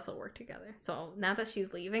because they also work together. So now that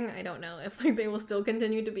she's leaving, I don't know if, like, they will still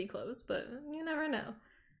continue to be close, but you never know.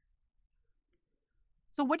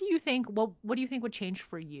 so what do you think what do you think would change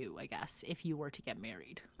for you, I guess, if you were to get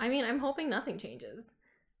married? I mean, I'm hoping nothing changes.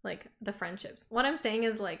 Like, the friendships. What I'm saying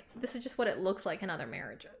is, like, this is just what it looks like in other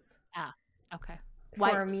marriages. Ah, okay.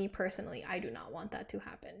 Why For me personally, I do not want that to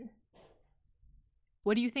happen.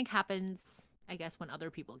 what do you think happens, I guess, when other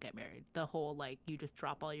people get married? The whole like you just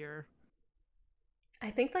drop all your I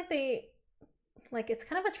think, like, it's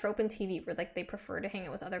kind of a trope in TV where, like, they prefer to hang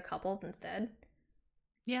out with other couples instead.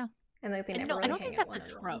 yeah. And, like, they And never no, I really don't hang think out that's a one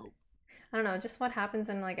on one. trope. I don't know, just what happens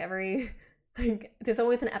in, like, every, like, there's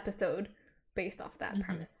always an episode based off that Hmm.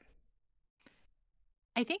 premise.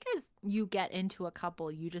 I think as you get into a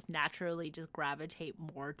couple, you just naturally just gravitate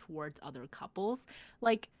more towards other couples.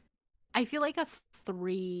 Like, I feel like a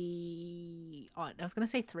I was gonna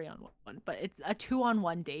say three on one, but it's a two on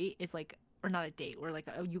one date is like, or not a date, where like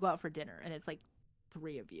you go out for dinner and it's like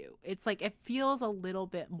three of you. It's like, it feels a little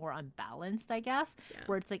bit more unbalanced, I guess, Yeah.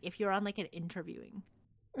 where it's like if you're on like an interviewing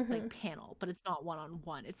like Hmm. panel, but it's not one on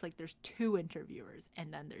one, it's like there's two interviewers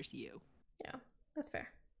and then there's you. Yeah, that's fair.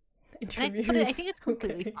 But I Interviews. think it's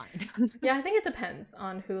completely Okay. fine. Yeah, I think it depends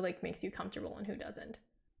on who, like, makes you comfortable and who doesn't.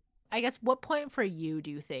 I guess what point for you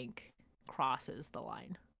do you think crosses the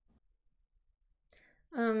line?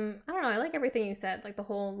 I don't know. I like everything you said, like the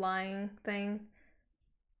whole lying thing,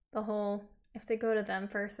 the whole if they go to them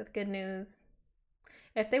first with good news.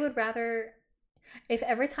 If they would rather, if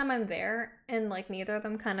every time I'm there and, like, neither of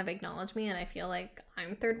them kind of acknowledge me and I feel like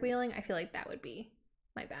I'm third wheeling, I feel like that would be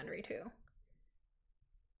my boundary too.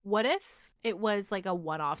 What if it was like a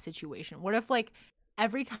one-off situation? What if like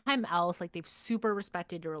every time else like they've super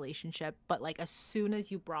respected your relationship, but like as soon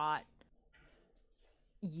as you brought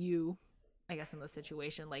you, I guess in this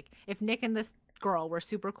situation, like if Nick and this girl were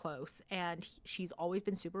super close and she's always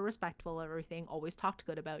been super respectful of everything, always talked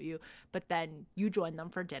good about you, but then you join them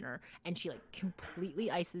for dinner and she like completely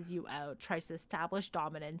ices you out, tries to establish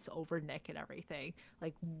dominance over Nick and everything.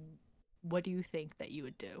 Like what do you think that you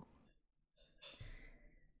would do?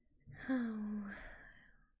 Oh,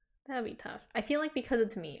 that would be tough. I feel like because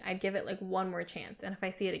it's me, I'd give it like one more chance. And if I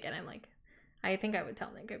see it again, I'm like, I think I would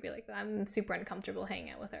tell Nick. I'd be like, I'm super uncomfortable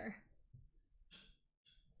hanging out with her.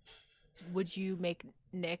 Would you make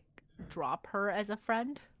Nick drop her as a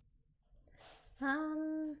friend?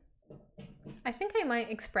 Um, I think I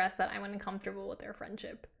might express that I'm uncomfortable with their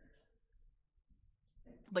friendship.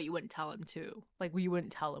 But you wouldn't tell him to. Like you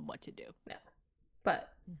wouldn't tell him what to do. No.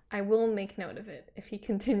 But I will make note of it if he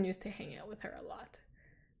continues to hang out with her a lot.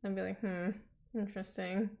 I'd be like,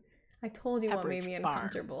 interesting. I told you what made me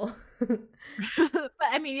uncomfortable. But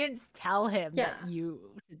I mean, you didn't tell him Yeah. that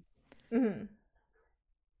you.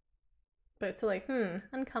 But it's like,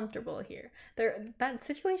 uncomfortable here. That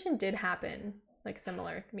situation did happen, like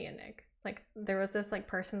similar to me and Nick. Like there was this like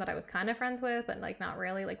person that I was kind of friends with, but like not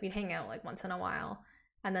really. Like we'd hang out like once in a while,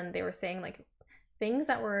 and then they were saying like things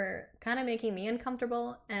that were kind of making me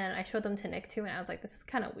uncomfortable, and I showed them to Nick too, and I was like, this is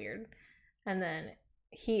kind of weird. And then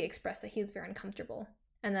he expressed that he's very uncomfortable,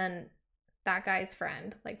 and then that guy's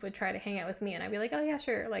friend like would try to hang out with me, and I'd be like, oh yeah,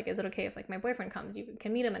 sure. Like, is it okay if like my boyfriend comes? You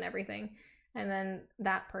can meet him and everything. And then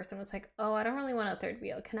that person was like, oh, I don't really want a third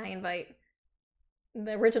wheel. Can I invite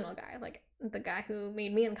the original guy, like the guy who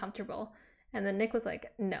made me uncomfortable? And then Nick was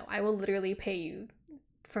like, no, I will literally pay you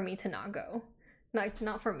for me to not go.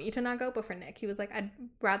 Not for me to not go, but for Nick. He was like, I'd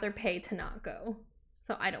rather pay to not go.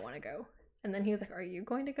 So I don't want to go. And then he was like, are you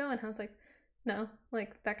going to go? And I was like, no,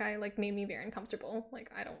 like that guy like made me very uncomfortable.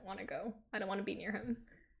 Like I don't want to go. I don't want to be near him.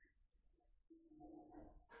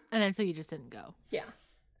 And then so you just didn't go. Yeah.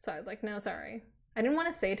 So I was like, no, sorry. I didn't want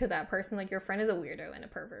to say to that person, like, your friend is a weirdo and a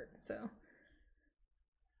pervert, so.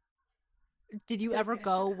 Did you ever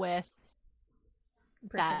go with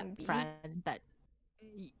that B? friend that,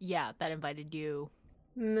 that invited you?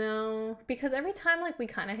 No, because every time, like, we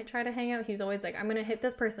kind of try to hang out, he's always like, I'm going to hit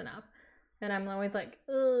this person up. And I'm always like,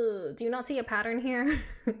 ugh, do you not see a pattern here?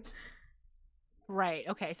 Right,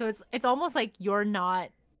 okay. So it's almost like you're not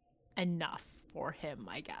enough for him,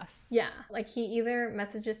 I guess. Yeah, like he either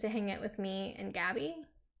messages to hang out with me and Gabby,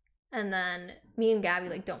 and then me and Gabby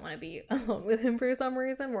like don't want to be alone with him for some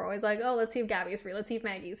reason. We're always like, oh, let's see if Gabby's free, let's see if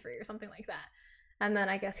Maggie's free, or something like that. And then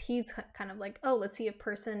I guess he's kind of like, oh, let's see if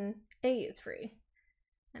person A is free.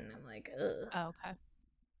 And I'm like, ugh. Oh, okay.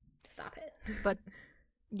 Stop it. But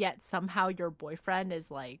yet somehow your boyfriend is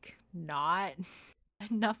like not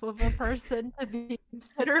enough of a person to be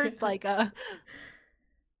considered like a.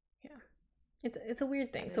 It's a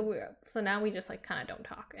weird thing. So now we just like kind of don't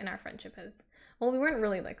talk, and our friendship has, well, we weren't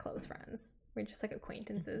really like close friends. We're just like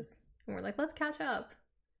acquaintances, and we're like, let's catch up.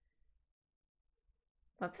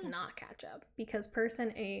 Let's not catch up because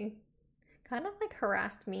person A kind of like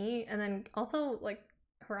harassed me, and then also like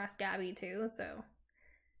harassed Gabby too. So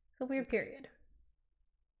it's a weird period.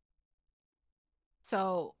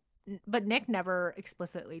 So, but Nick never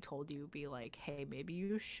explicitly told you, be like, hey, maybe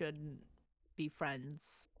you shouldn't be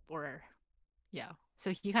friends, or. Yeah.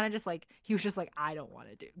 So he kind of just like, he was just like, I don't want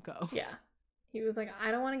to go. Yeah. He was like, I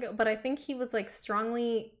don't want to go. But I think he was like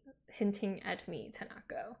strongly hinting at me to not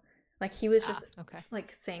go. Like he was just like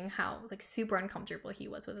saying how like super uncomfortable he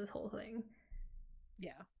was with this whole thing.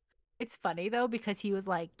 Yeah. It's funny though, because he was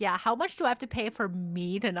like, yeah, how much do I have to pay for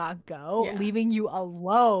me to not go? Yeah. Leaving you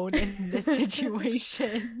alone in this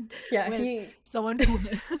situation. Yeah. He someone who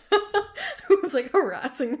was like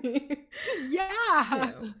harassing me.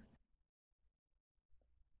 Yeah.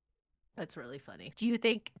 That's really funny. Do you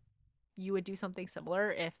think you would do something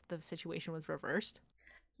similar if the situation was reversed?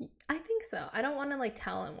 I think so. I don't want to like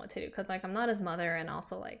tell him what to do because like I'm not his mother, and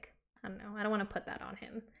also like I don't know. I don't want to put that on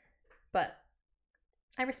him, but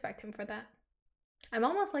I respect him for that. I'm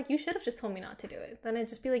almost like, you should have just told me not to do it. Then it'd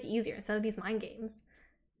just be like easier instead of these mind games.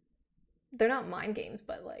 They're not mind games,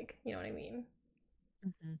 but like, you know what I mean?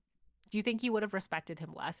 Mm-hmm. Do you think you would have respected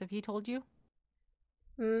him less if he told you?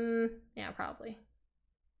 Yeah, probably.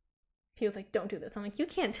 He was like, don't do this. I'm like, you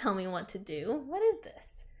can't tell me what to do. What is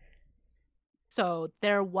this? So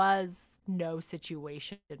there was no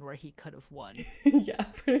situation where he could have won. Yeah,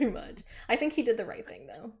 pretty much. I think he did the right thing,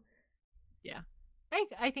 though. Yeah,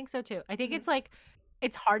 I think so, too. I think it's like,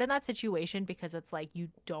 it's hard in that situation because it's like, you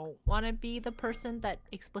don't want to be the person that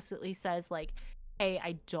explicitly says like, hey,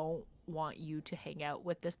 I don't want you to hang out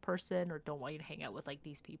with this person or don't want you to hang out with like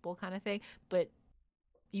these people kind of thing, but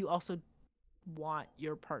you also want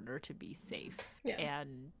your partner to be safe Yeah.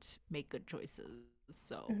 and make good choices.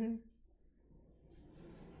 So Hmm.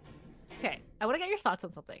 okay, I want to get your thoughts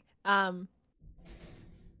on something.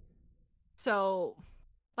 So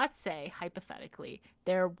let's say hypothetically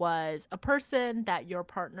there was a person that your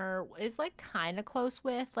partner is like kind of close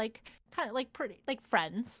with, like kind of like pretty like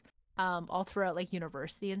friends, all throughout like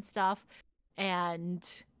university and stuff. And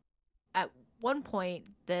at one point,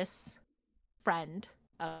 this friend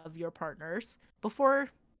of your partner's, before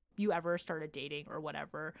you ever started dating or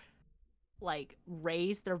whatever, like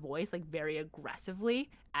raised their voice like very aggressively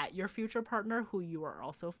at your future partner who you were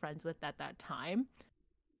also friends with at that time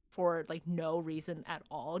for like no reason at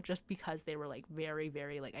all, just because they were like very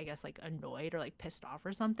very like I guess like annoyed or like pissed off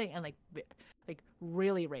or something, and like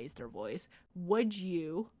really raised their voice. Would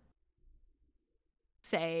you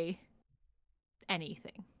say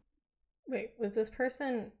anything? Wait, was this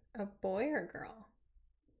person a boy or girl?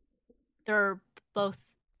 They're both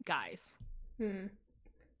guys Hmm.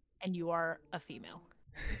 and you are a female.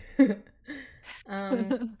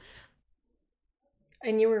 um,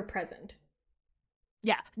 and you were present.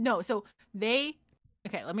 Yeah, no, so they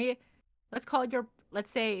okay, let's call your let's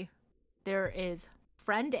say there is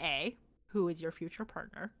friend A who is your future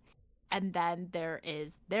partner, and then there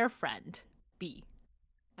is their friend B,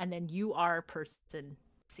 and then you are person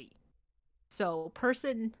C. So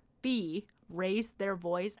person B raised their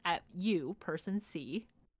voice at you, person C,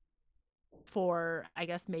 for I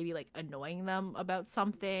guess maybe like annoying them about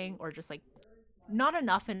something, or just like not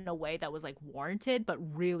enough in a way that was like warranted, but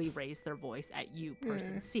really raised their voice at you, Hmm.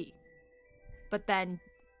 person C. But then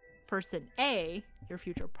person A, your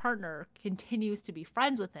future partner, continues to be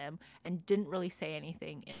friends with him and didn't really say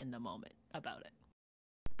anything in the moment about it.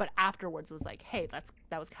 But afterwards was like, "Hey,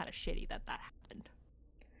 that was kind of shitty that happened."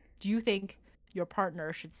 Do you think your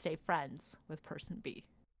partner should stay friends with person B?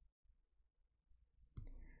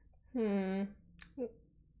 Hmm.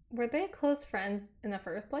 Were they close friends in the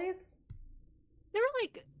first place? They were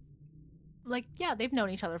like yeah, they've known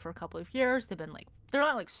each other for a couple of years. They've been like they're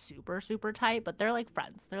not like super super tight, but they're like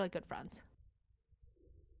friends. They're like good friends.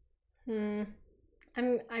 Hmm.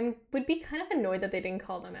 I'm would be kind of annoyed that they didn't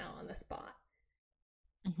call them out on the spot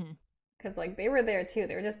Mm-hmm. because like they were there too.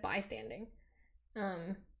 They were just bystanding.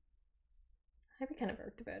 Um, I'd be kind of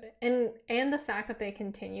irked about it, and the fact that they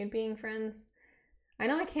continued being friends. I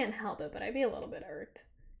know I can't help it, but I'd be a little bit irked.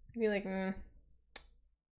 I'd be like,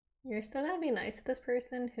 you're still gonna be nice to this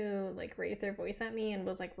person who like raised their voice at me and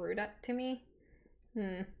was like rude to me.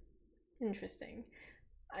 Hmm. Interesting.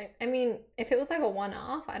 I mean, if it was like a one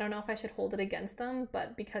off, I don't know if I should hold it against them,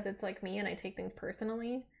 but because it's like me and I take things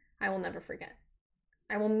personally, I will never forget.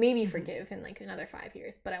 I will maybe Mm-hmm. forgive in like another 5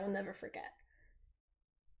 years, but I will never forget.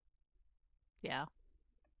 Yeah.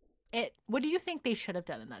 It. What do you think they should have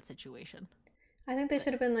done in that situation? I think they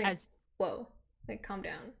should have been like, As whoa, like calm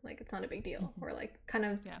down, like it's not a big deal, Mhm. or like kind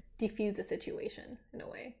of Yeah. defuse the situation in a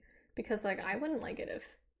way. Because like Yeah. I wouldn't like it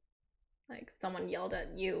if like someone yelled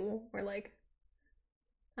at you or like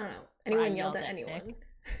I don't know, Or I anyone yelled yelled at at anyone. Nick.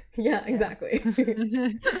 Yeah, Yeah. exactly.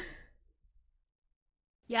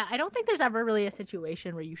 Yeah, I don't think there's ever really a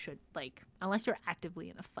situation where you should like unless you're actively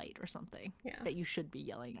in a fight or something Yeah. that you should be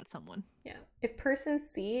yelling at someone. Yeah. If person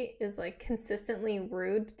C is like consistently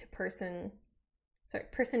rude to person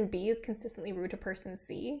B is consistently rude to person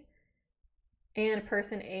C, and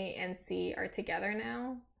person A and C are together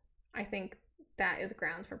now, I think that is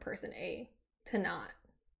grounds for person A to not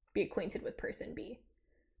be acquainted with person B.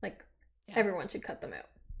 Like, Yeah. everyone should cut them out.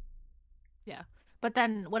 Yeah. But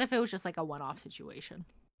then what if it was just like a one-off situation?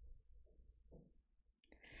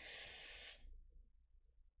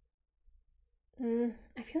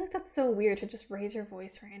 I feel like that's so weird to just raise your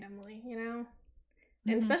voice randomly, you know?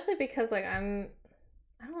 And Mm-hmm. especially because, like, I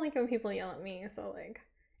don't like when people yell at me, so, like,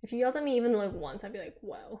 if you yelled at me even, like, once, I'd be like,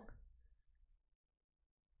 whoa,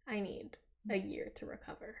 I need a year to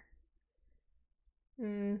recover.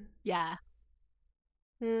 Mm, Yeah.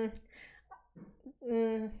 mm,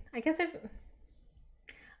 I guess if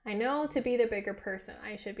I know to be the bigger person,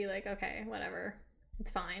 I should be like, okay, whatever,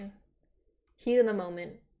 it's fine. Heat of the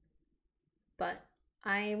moment. But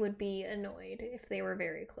I would be annoyed if they were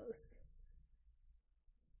very close,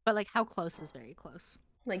 But like how close is very close?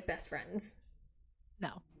 like best friends.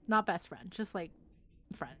 No, not best friend, just like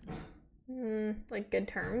friends. Like good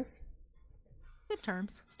terms. Good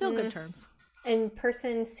terms. Still good Mm. terms. And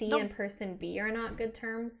person C No, and person B are not good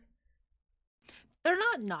terms. they're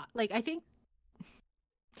not like I think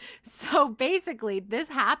So basically, this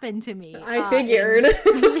happened to me. I figured.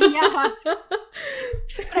 Yeah,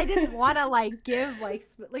 but I didn't want to like give like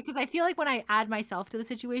because I feel like when I add myself to the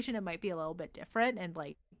situation, it might be a little bit different, and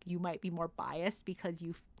like you might be more biased because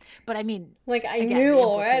you. But I mean, Like I again, knew the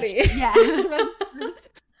already. yeah.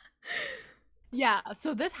 Yeah,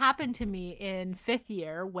 so this happened to me in 5th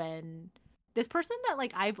year when this person that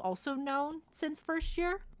like I've also known since 1st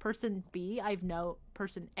year, person B, I've known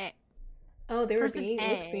person A. Oh, they were Person being A,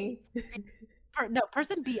 oopsie. no,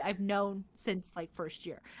 person B I've known since like 1st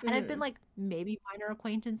year. And I've been Hmm. like maybe minor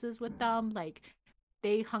acquaintances with them. Like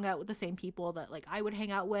they hung out with the same people that like I would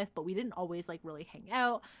hang out with, but we didn't always like really hang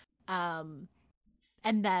out. Um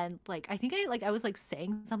and then like I think I was like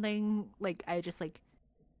saying something like I just like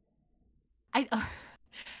I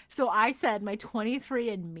so I said my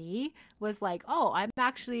 23andMe was like, oh, I'm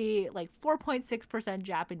actually like 4.6%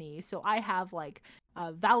 Japanese. So I have like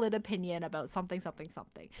a valid opinion about something, something,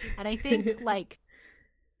 something. And I think like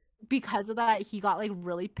because of that, he got like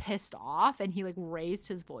really pissed off and he like raised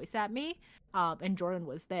his voice at me. And Jordan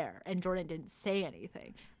was there and Jordan didn't say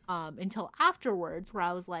anything until afterwards, where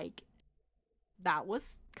I was like, that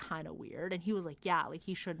was kind of weird. And he was like, yeah, like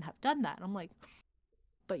he shouldn't have done that. And I'm like,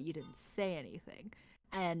 but you didn't say anything.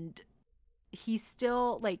 And he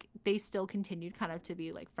still like they still continued kind of to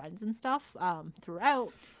be like friends and stuff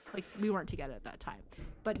throughout. Like we weren't together at that time,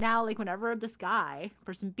 but now like whenever this guy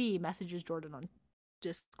person B messages Jordan on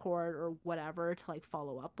Discord or whatever to like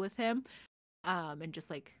follow up with him, and just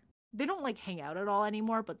like they don't like hang out at all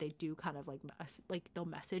anymore, but they do kind of like like they'll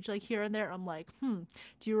message like here and there. I'm like,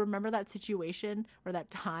 do you remember that situation or that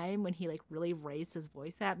time when he like really raised his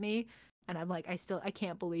voice at me? And I'm like, I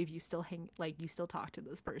can't believe you still you still talk to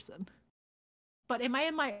this person. But am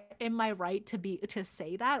I right to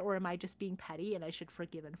say that, or am I just being petty and I should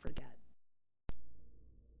forgive and forget?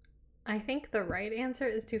 I think the right answer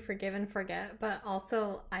is to forgive and forget, but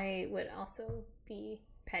also I would also be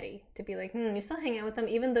petty to be like, you're still hanging out with them,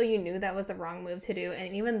 even though you knew that was the wrong move to do,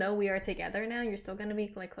 and even though we are together now, you're still gonna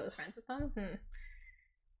be like close friends with them.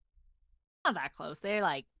 Not that close. They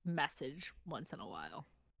like message once in a while.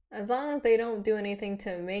 As long as they don't do anything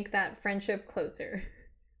to make that friendship closer,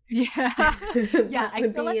 Yeah. Yeah, that I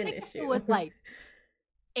would feel be like an if it issue. was like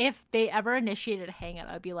if they ever initiated a hangout,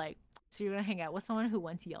 I'd be like, so you're gonna hang out with someone who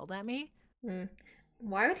once yelled at me? Mm.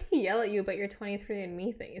 Why would he yell at you about your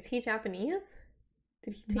 23andMe thing? Is he Japanese?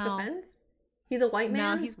 Did he take No. offense? He's a white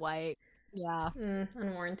No, man? he's white. Yeah.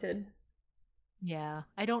 Unwarranted. Yeah.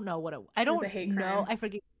 I don't know what I It was a don't hate know. crime. I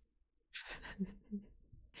forget.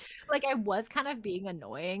 Like I was kind of being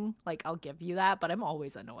annoying. Like I'll give you that, but I'm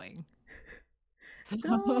always annoying.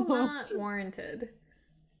 Still So not warranted.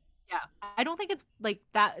 yeah, I don't think it's like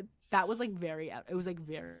that. That was like very out. It was like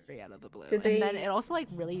very out of the blue, Did and then they it also like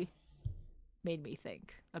really made me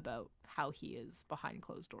think about how he is behind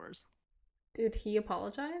closed doors. did he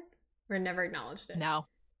apologize? Or never acknowledged it? No,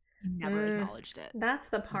 he never Mm, acknowledged it. that's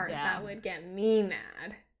the part Yeah, that would get me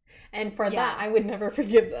mad. And for that, yeah, I would never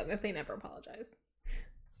forgive them if they never apologized.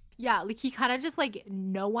 yeah. Like he kind of just like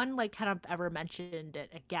no one like kind of ever mentioned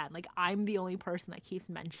it again. Like I'm the only person that keeps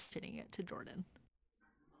mentioning it to Jordan.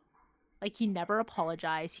 Like he never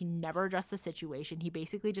apologized. He never addressed the situation. He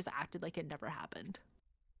basically just acted like it never happened.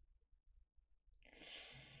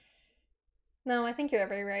 No, I think you're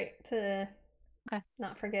very right to Okay.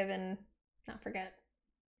 not forgive and not forget.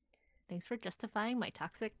 Thanks for justifying my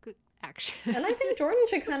toxic action. And I think Jordan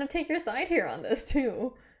should kind of take your side here on this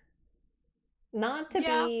too. Not to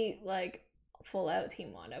Yeah. be like full out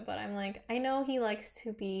Team Wanda, but I'm like, I know he likes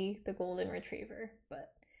to be the golden retriever,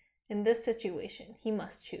 but in this situation, he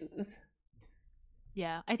must choose.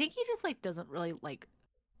 Yeah. I think he just like doesn't really like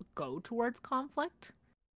go towards conflict.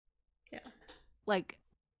 Yeah. Like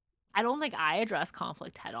I don't think I address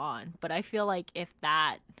conflict head on, but I feel like if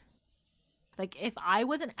that like if I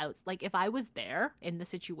wasn't out like if I was there in the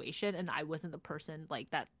situation and I wasn't the person like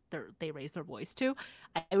that they raised their voice to,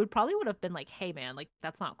 I would have been like, "Hey man, like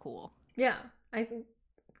that's not cool." Yeah.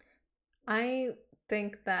 I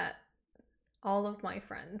think that all of my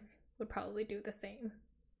friends would probably do the same.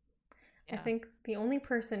 I Yeah. think the only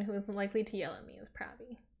person who is likely to yell at me is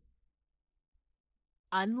Pravi.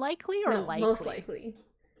 Unlikely or No, most likely? likely.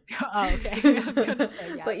 Oh, okay. I was gonna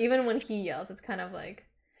say yes. But even when he yells, it's kind of like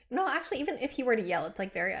no, actually, even if he were to yell, it's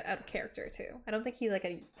like very out of character too. I don't think he's like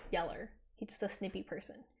a yeller. He's just a snippy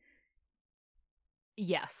person.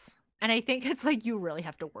 Yes. And I think it's like you really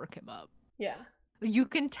have to work him up. Yeah. You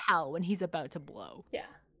can tell when he's about to blow. Yeah.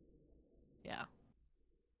 Yeah.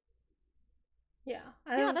 Yeah.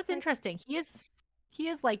 Yeah, that's interesting. He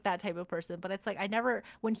is like that type of person, but it's like I never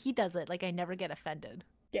when he does it, like I never get offended.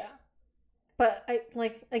 Yeah. But I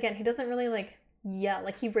like again, he doesn't really like yell.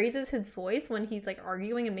 Like he raises his voice when he's like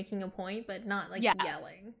arguing and making a point, but not like Yeah.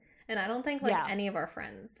 yelling. And I don't think like Yeah. any of our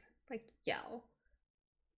friends like yell.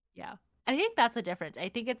 Yeah. I think that's the difference. I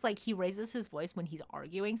think it's like he raises his voice when he's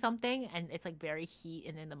arguing something and it's like very heat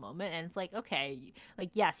and in the moment. And it's like, okay,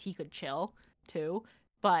 like, yes, he could chill too.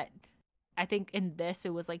 But I think in this,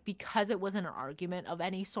 it was like because it wasn't an argument of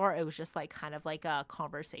any sort, it was just like kind of like a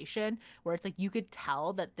conversation where it's like you could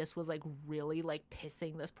tell that this was like really like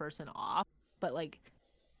pissing this person off, but like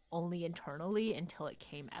only internally until it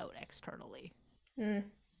came out externally. Mm,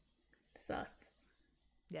 sus.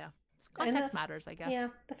 Yeah. And Context matters, I guess. Yeah,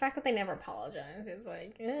 the fact that they never apologize is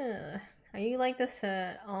like, ugh. Are you like this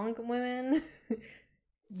to all women?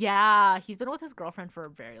 Yeah, he's been with his girlfriend for a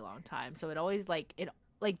very long time. So it always like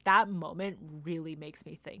that moment really makes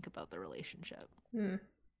me think about the relationship. Hmm.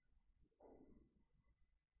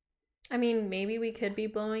 I mean, maybe we could be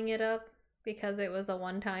blowing it up because it was a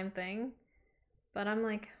one-time thing, but I'm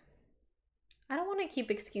like, I don't want to keep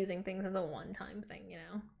excusing things as a one-time thing, you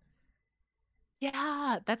know?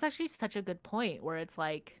 Yeah, that's actually such a good point where it's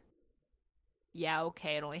like, yeah,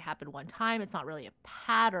 okay, it only happened one time. It's not really a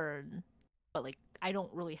pattern, but like I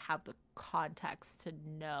don't really have the context to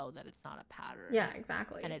know that it's not a pattern. Yeah,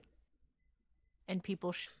 exactly. And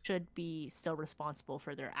people should be still responsible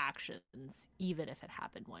for their actions even if it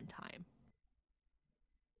happened one time.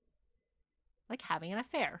 Like having an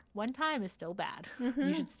affair, one time is still bad. Mm-hmm.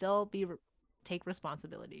 You should still take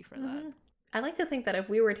responsibility for that. I like to think that if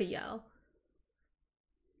we were to yell,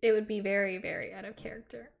 it would be very, very out of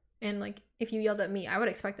character. And like, if you yelled at me, I would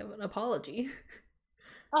expect an apology.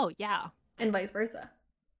 Oh, yeah. And vice versa.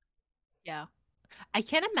 Yeah. I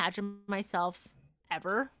can't imagine myself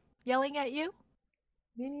ever yelling at you.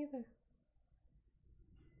 Me neither.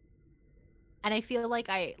 And I feel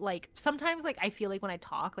like sometimes like I feel like when I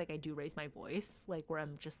talk, like I do raise my voice, like where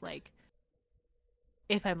I'm just like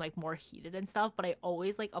if I'm like more heated and stuff, but I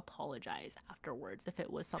always like apologize afterwards if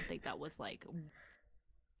it was something that was like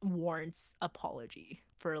warrants apology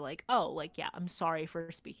for like, oh, like yeah, I'm sorry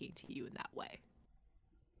for speaking to you in that way.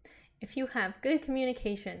 If you have good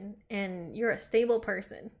communication and you're a stable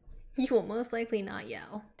person, you will most likely not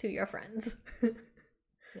yell to your friends.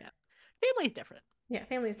 Yeah. Family's different. Yeah,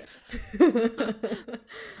 family's different.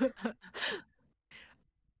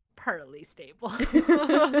 Partly stable.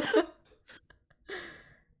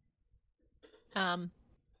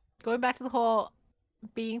 Going back to the whole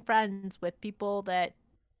being friends with people that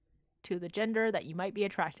to the gender that you might be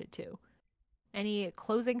attracted to. Any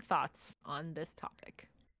closing thoughts on this topic?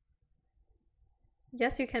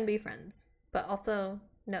 Yes, you can be friends, but also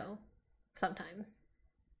no, sometimes.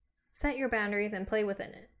 Set your boundaries and play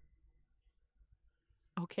within it.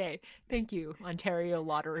 Okay, thank you, Ontario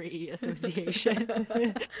Lottery Association.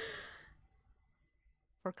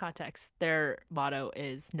 For context, their motto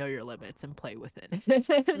is know your limits and play within it.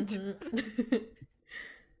 Mm-hmm.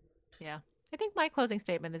 Yeah. I think my closing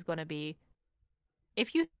statement is going to be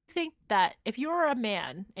if you think that if you're a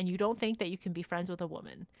man and you don't think that you can be friends with a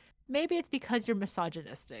woman, maybe it's because you're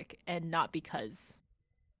misogynistic and not because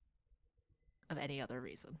of any other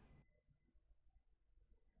reason.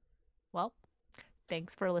 Well,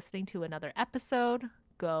 thanks for listening to another episode.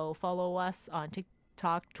 Go follow us on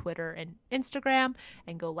TikTok, Twitter, and Instagram,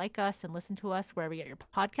 and go like us and listen to us wherever you get your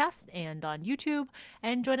podcasts and on YouTube.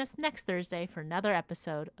 And join us next Thursday for another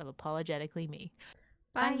episode of Apologetically Me.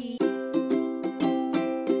 Bye. Bye.